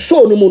 Wo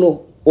show no mo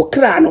no o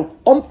kra no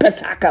on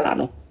pesa kala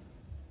no.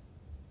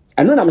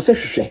 Eno na me se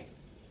hwehwe.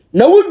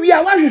 Na wo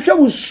wia wa hwehwe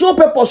wo so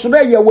purpose na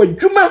ye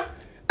wadwuma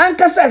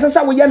ankasa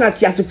asesa wo ye na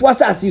tiasefo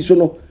asase so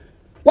no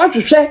wa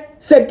hwehwe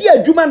se di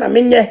adwuma na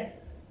menye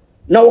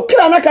na wo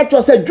kra na ka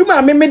to se adwuma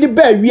amemede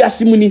ba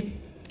wiase mu ni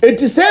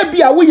enti se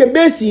bia wo ye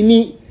besi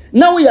ni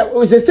na wo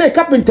ye se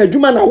carpenter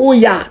adwuma na wo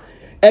ya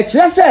e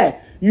kire se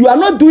you are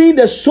not doing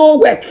the soul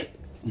work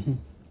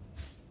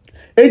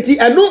enti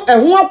anu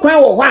ehun akwan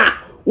wo ho a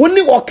wo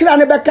ni wo kra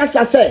ne be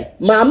kasa se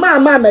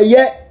mama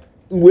ye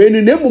we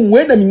ni na mum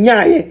we na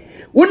mnyaaye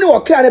woni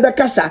okra ne be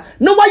kasa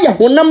no wa ye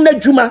honam na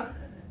dwuma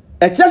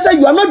e say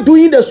you are not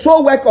doing the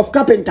soul work of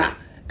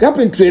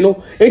carpentry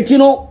no enti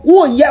no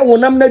wo ye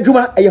honam na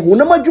dwuma e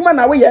honam adwuma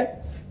na wo ye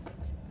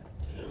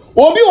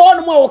obi wo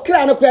no mo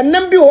okra ne kwa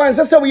nam bi wo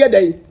anse se wo ye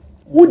dai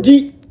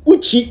wudi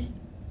uchi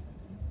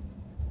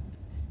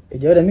e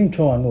je da min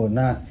twon no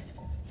na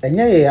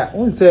enye ye ya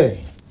unse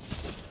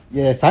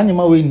ye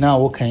sanyema we na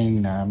wo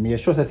kan na me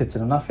sure say tete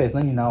na first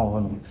na nyina wo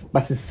no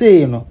but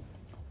say no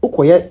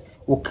ukoye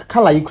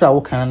kala yikura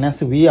wo kan na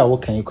se we ya wo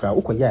kan yikura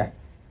ukoye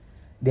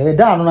de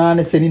da no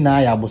na se ni na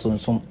ya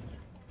bosonsom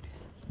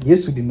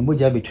Yesu di no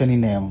moja betwani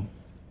na am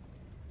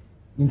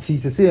nti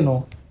se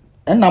no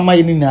enna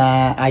mai ni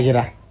na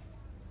ayira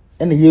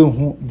ena ye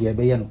hu de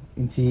be ye no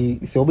nti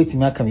se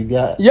obetimi aka me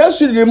bia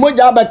Yesu di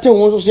moja abate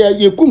ho so se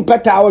ye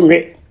kumpeta wo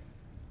nwe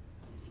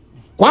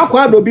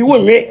kwa do bi wo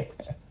nwe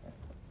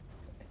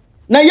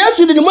na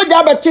Yesu di moja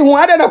abate ho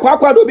ada na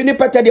kwa do bi ni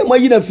peta de mo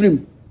yi na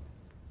frim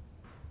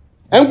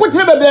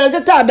enkutre bebere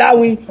teta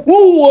dawi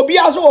wu obi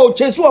aso o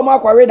chesu o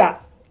makwaweda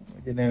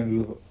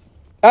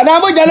ana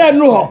mo jana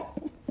nu ho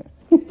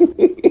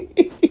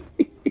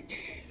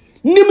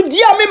nim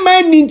dia me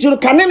man ni ntiro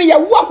kanene ya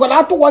wu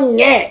akwala to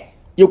wonye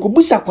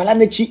yekubusa akwala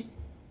na chi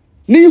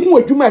ni hu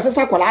adwuma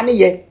asesa akwala ne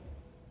ye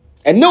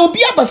ene obi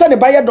abasa de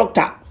baye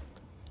doctor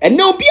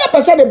ene obi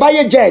abasa de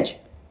baye judge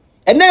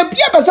ene obi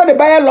abasa de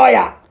baye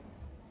lawyer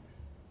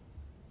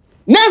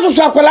na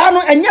so akwala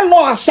no enye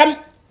law asem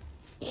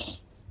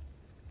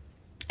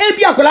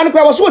ebi akwala no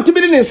kwa wo so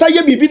otibiri ne nsa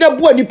ye bibi na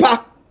bua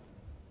nipa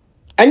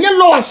enye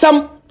law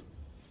asem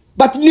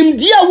but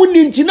nimdia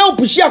wuni nti na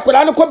opushi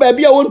akwala no kwa ba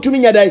bia wontumi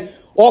nyadai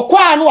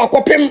okwa no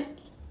akopem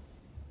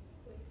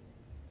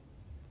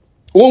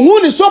ohu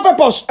ni so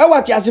purpose e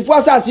wati asifo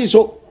asasi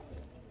so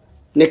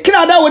ne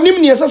krada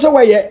onim ne esese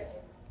waye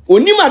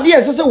onim ade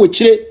esese wo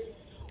kire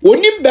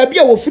onim ba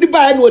bia wo firi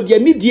baa na ode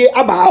anidie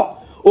aba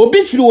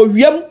obi firi wo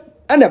wiam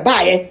na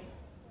baaye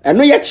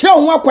eno ye kire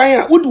ho akwan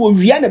a wode wo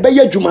wia na be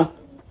yadwuma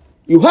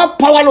you have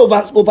power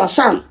over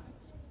sun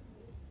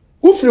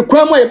wo firi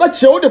kwan mo ye ba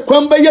kire wo de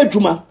kwan be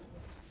yadwuma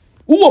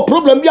wo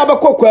problem bi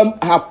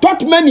abakokwam have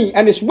taught many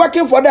and it's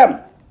working for them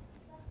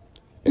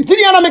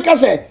ntini ana meka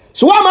se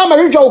so wa ma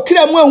hwehwe wo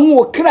kra mu ahu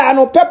wo kra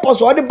no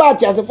purpose o de ba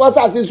ti asefo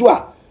asase so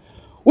a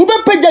wo be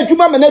pagya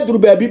dwuma me na duru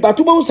ba bi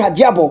bato bo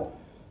saje abo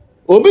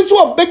obi so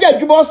obegya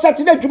dwuma o start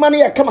na dwuma no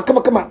ye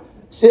kama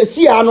se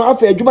si ano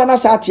afa dwuma na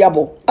sa ati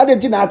abo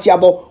adenti na ati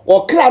abo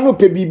o kra no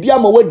pe bibia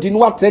ma wadi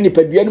no atra ni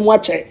padua no mu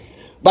ache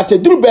but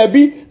duru ba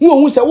bi no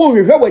ohu se wo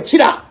hwehwe wa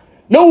kira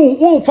na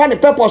wo fa ne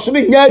purpose no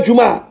nya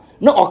dwuma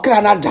na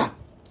okra na da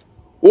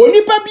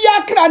onipa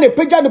bia kra ne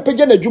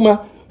pagya na dwuma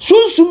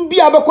sunsum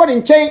bia bekọ ne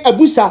nchen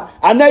abusa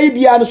anai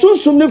bia no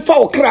sunsum ne fa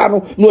okra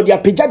no na odi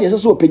apagya de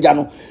sese opagya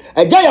no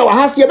Agya Yaw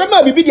ahase be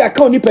ma bibi de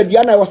aka onipa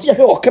bia na wo se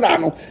hwe okra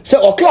no se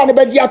okra ne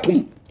be di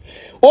atom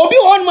obi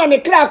on ma ne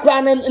kra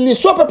kra ne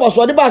so purpose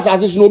odi ba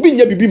asase so no obi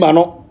nya bibi ma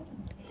no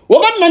wo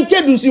ba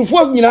nante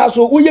dunsifo nyina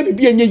so wo ye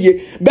bibi enye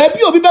ye ba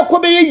bi obi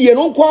bekọ be ye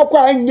no nkọ akọ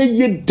anye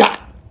ye da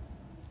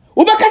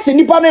wo be ka se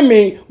nipa ne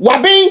me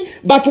waben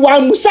but wa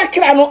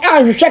musakra no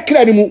ahwehwe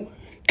kra ne mu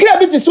kra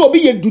bi te se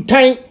obi ye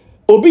dutan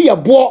obi ye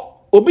bo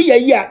obi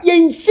ye ya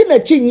yen si na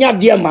chi nya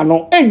de ma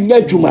no enya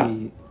adwuma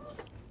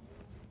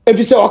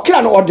efise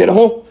okra no ode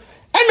ho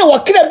ena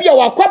wakra bia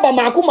wakwaba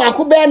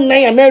maako be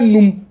nan na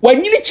anum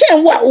wanyini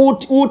chen wa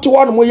wote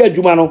wono mo ye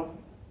adwuma no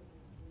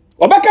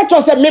obaka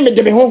to se me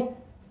de me ho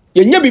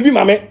ye nya bibi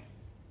ma me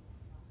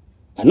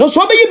no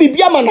so be ye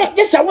bibi ama na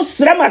ye se wo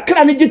sra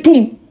makra ne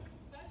gitum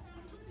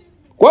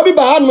ko bi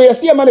ba han mo ye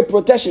se ma ne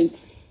protection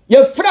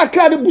ye fra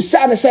kra de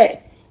busa ne se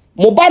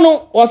mo ba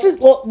no o se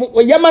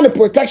ye ma ne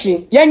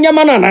protection ye nya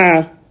ma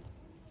na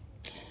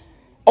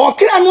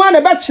okra no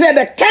na be kire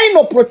the kind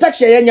of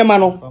protection ye nya ma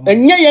no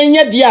enye ye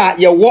nya dia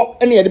ye wo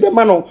ene ye de be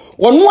ma no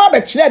wono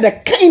abe kire the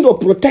kind of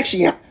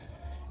protection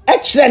a e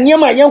kire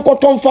niam ye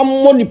nkoton fam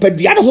mo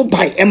nipadua ne ho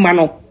ban e ma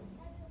no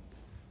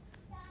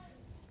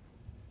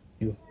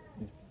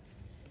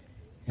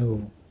yo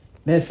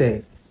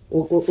nese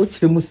o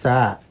kire mu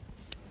saa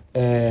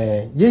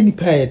ye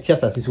nipa ye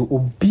tiasa so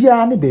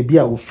obia ne ba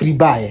bia ofiri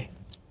baaye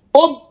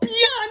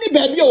obia ne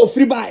ba bia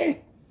ofiri baaye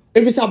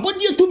efisa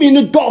body to be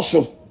no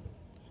doso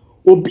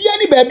obia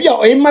ni baby a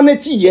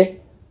oyimanati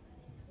ye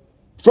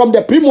from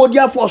the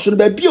primordial force no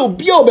baby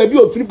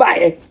ofiri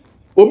baaye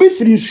obi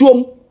firi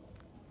nsuom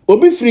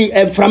obi firi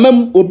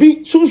enframam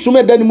obi sunsum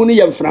edanimu no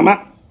ye enframa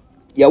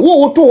ye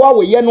wo to wa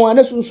wo ye no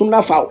ana sunsum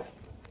na fawo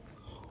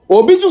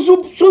obi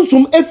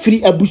sunsum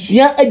efiri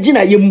abusua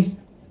agina yem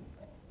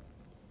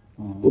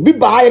obi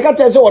baaye ka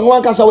tese wono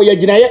ankasa wo ye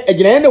agina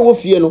ye na wo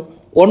fie no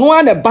wono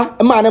ana ba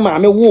ma na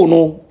maame wo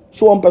no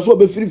so won pese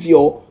obi firi fie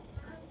o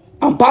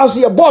ampa so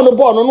ye born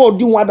no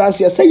odi hu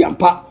adanse se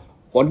yampa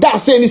oda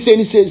se ni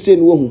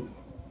wo hu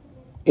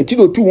enti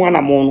do tu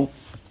wana mo no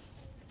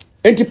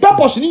enti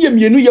purpose ni ye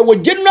mienu ye wo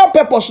general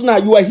purpose na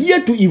you are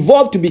here to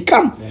evolve to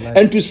become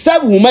and to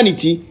serve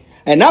humanity,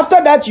 and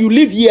after that you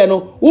live here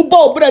no uba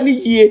obra ni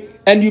here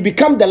and you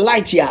become the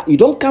light here, you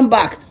don't come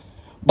back,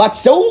 but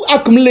so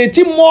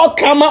accumulating more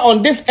karma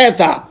on this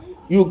earth,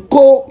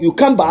 you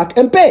come back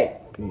and pay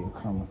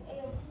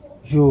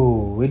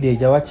yo we dey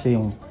jawache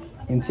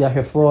nti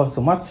ahwefo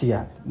so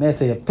matia na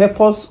say the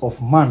purpose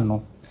of man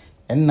no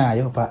enna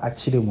ye papa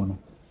akire mu no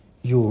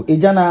yo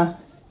ejana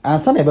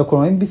ansa na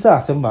ebekoro mbisa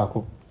asem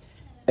baako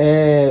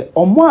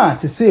omo a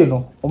sese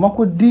no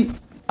omakodi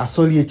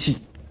asori echi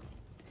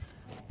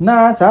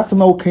na sa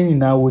asema wo kan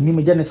nyina wo ni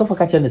meja ne so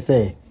faka che ne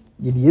say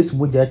ye di Yesu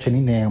boja atwani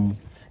na mu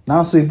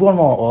na so ebu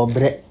no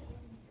obre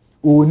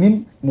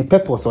oni ne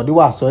purpose odi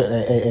wa so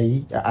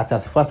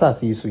atasefo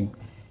asase Yesu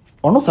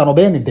ono sa no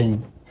be ne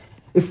den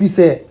if we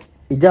say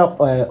ija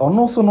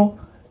ono so no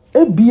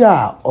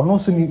ebia ono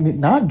so ni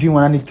na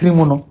adwin na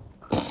trimu no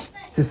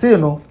sese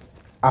no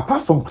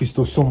apart from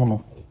Christosom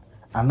no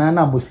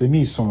anana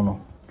muslimi som no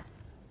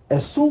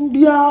esum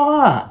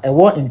bia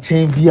ewo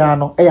enchen bia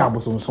no e ya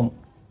abosomsom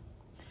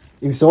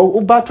if so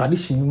uba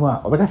tradition mu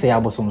a obeka say ya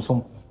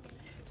abosomsom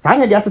sa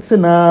nya dia tete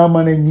na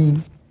manani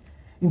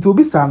nti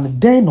obi sam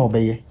den no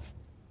obeye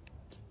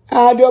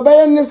de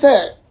obeye ni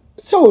say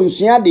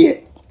wonsua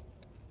de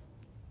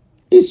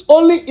it's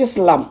only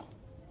Islam,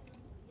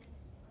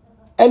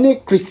 any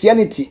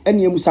Christianity,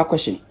 any Musa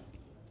question.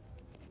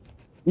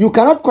 You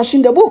cannot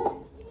question the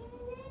book.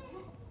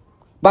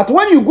 But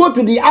when you go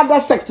to the other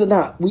sector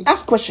now, we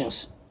ask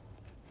questions.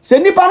 Say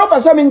nipa no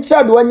person in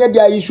church when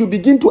you should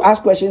begin to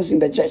ask questions in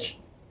the church.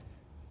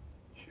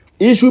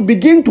 You should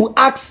begin to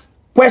ask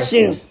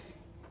questions.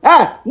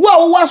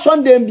 What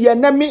Sunday be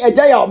enemy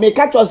Agya Yaw me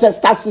catch us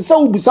start say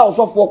ubusa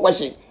also for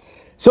question.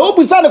 So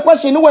ubusa the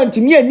question no want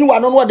me and you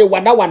are what the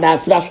wada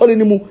afra so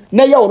ni mu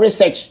na your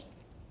research.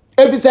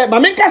 If you say ma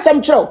me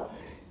kasam chiro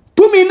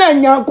to me na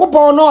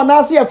nyankopon no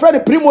na say afra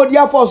the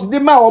primordial force the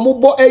ma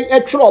omo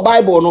chiro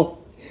Bible no.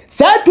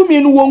 Say to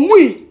me no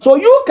wonwi. So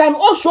you can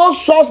also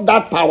source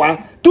that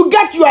power to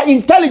get your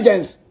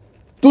intelligence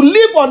to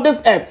live on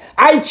this earth.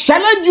 I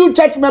challenge you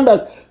church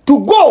members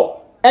to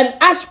go and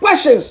ask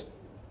questions.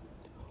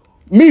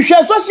 Me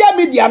share social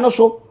media no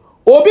so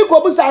obi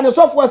ko busa ne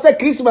so for say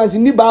Christmas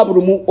ni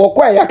Bible mu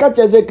okwa ya ka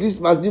say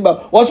Christmas ni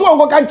Bible wo so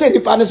won kan che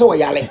nipa ne so wo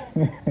yale.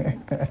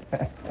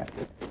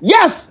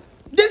 Yes,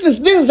 this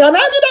is an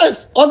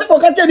evidence. O se ko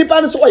ka che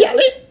nipa ne so wo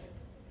yale.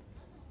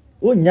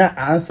 Onya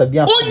answer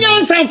bia. Onya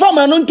answer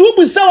fama no ntu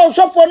busa wo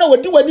so for na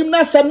wodi wanim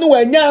na sam no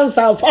wanya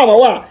answer fama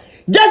wa.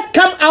 Just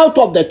come out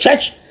of the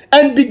church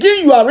and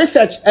begin your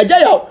research.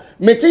 Agya Yaw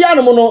metia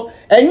no no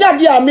enya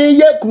de a me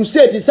ye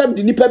crusade sam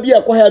de nipa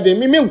bia ko heaven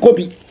me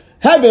nkobi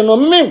heaven no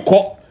me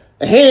nko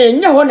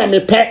nya ho na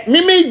me pe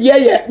me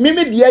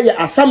de ye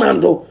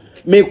asamando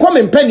me ko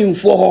me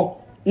mpanimfo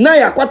ho na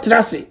ya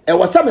kwatrase e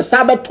wasa me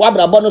sa beto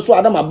abrabo no so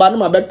adam aba no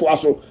ma beto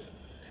aso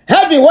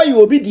heaven where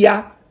you obi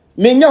dia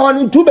me nya ho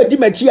ntu bedi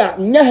machi a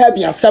nya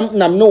heaven asam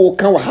nam no wo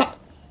ka wa ha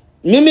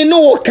me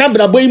no wo ka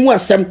brabo imu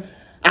asam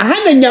aha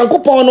na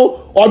nyankopon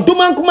no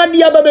oduma nkoma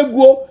dia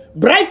babeguo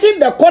brighten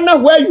the corner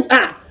where you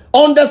are.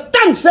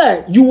 Understand,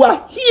 sir, you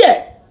are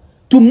here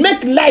to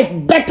make life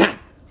better.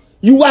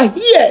 You are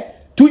here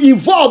to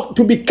evolve,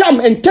 to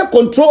become and take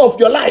control of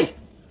your life.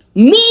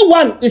 No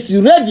one is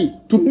ready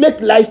to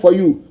make life for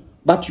you,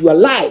 but your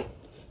life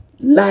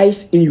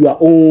lies in your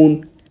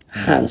own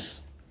hands.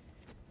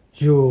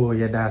 Yo,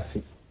 yeah, that's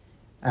it.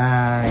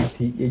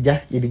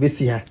 Yeah, it be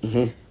see her.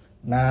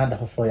 Na da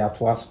for ya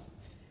to us.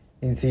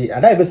 Nti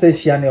ada be say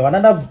shia ne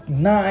another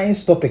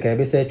nice topic I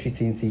be say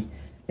treating nti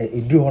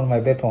e do on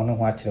my bepe on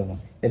ho akere mo.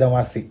 E da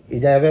wase. E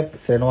ja be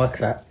se no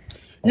akra.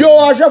 Yo,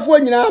 ahwefo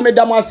nyina me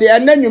da wase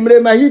ena nwumre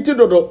ma hiti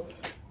dodo.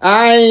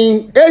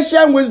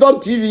 Asian Wisdom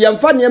TV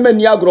yemfa ne ma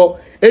ni agro.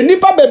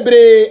 Enipa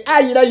bebre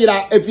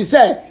ayira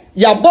efise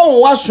ya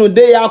bon waso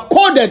they are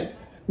coded.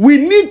 We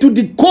need to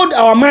decode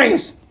our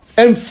minds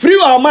and free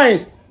our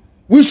minds.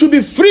 We should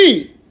be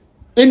free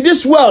in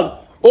this world.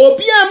 When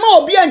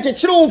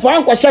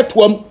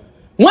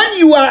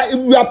you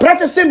are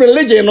practicing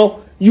religion, you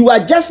know, you are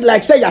just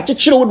like say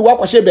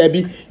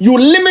baby. You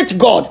limit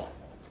God,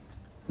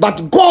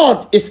 but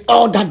God is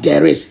all that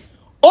there is.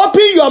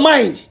 Open your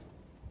mind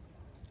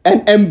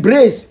and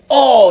embrace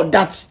all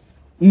that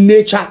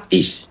nature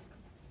is.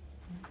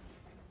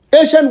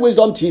 Asian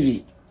Wisdom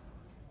TV.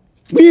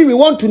 We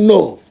want to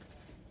know.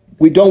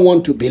 We don't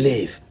want to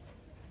believe.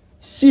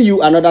 See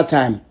you another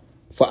time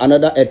for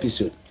another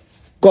episode.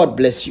 God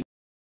bless you.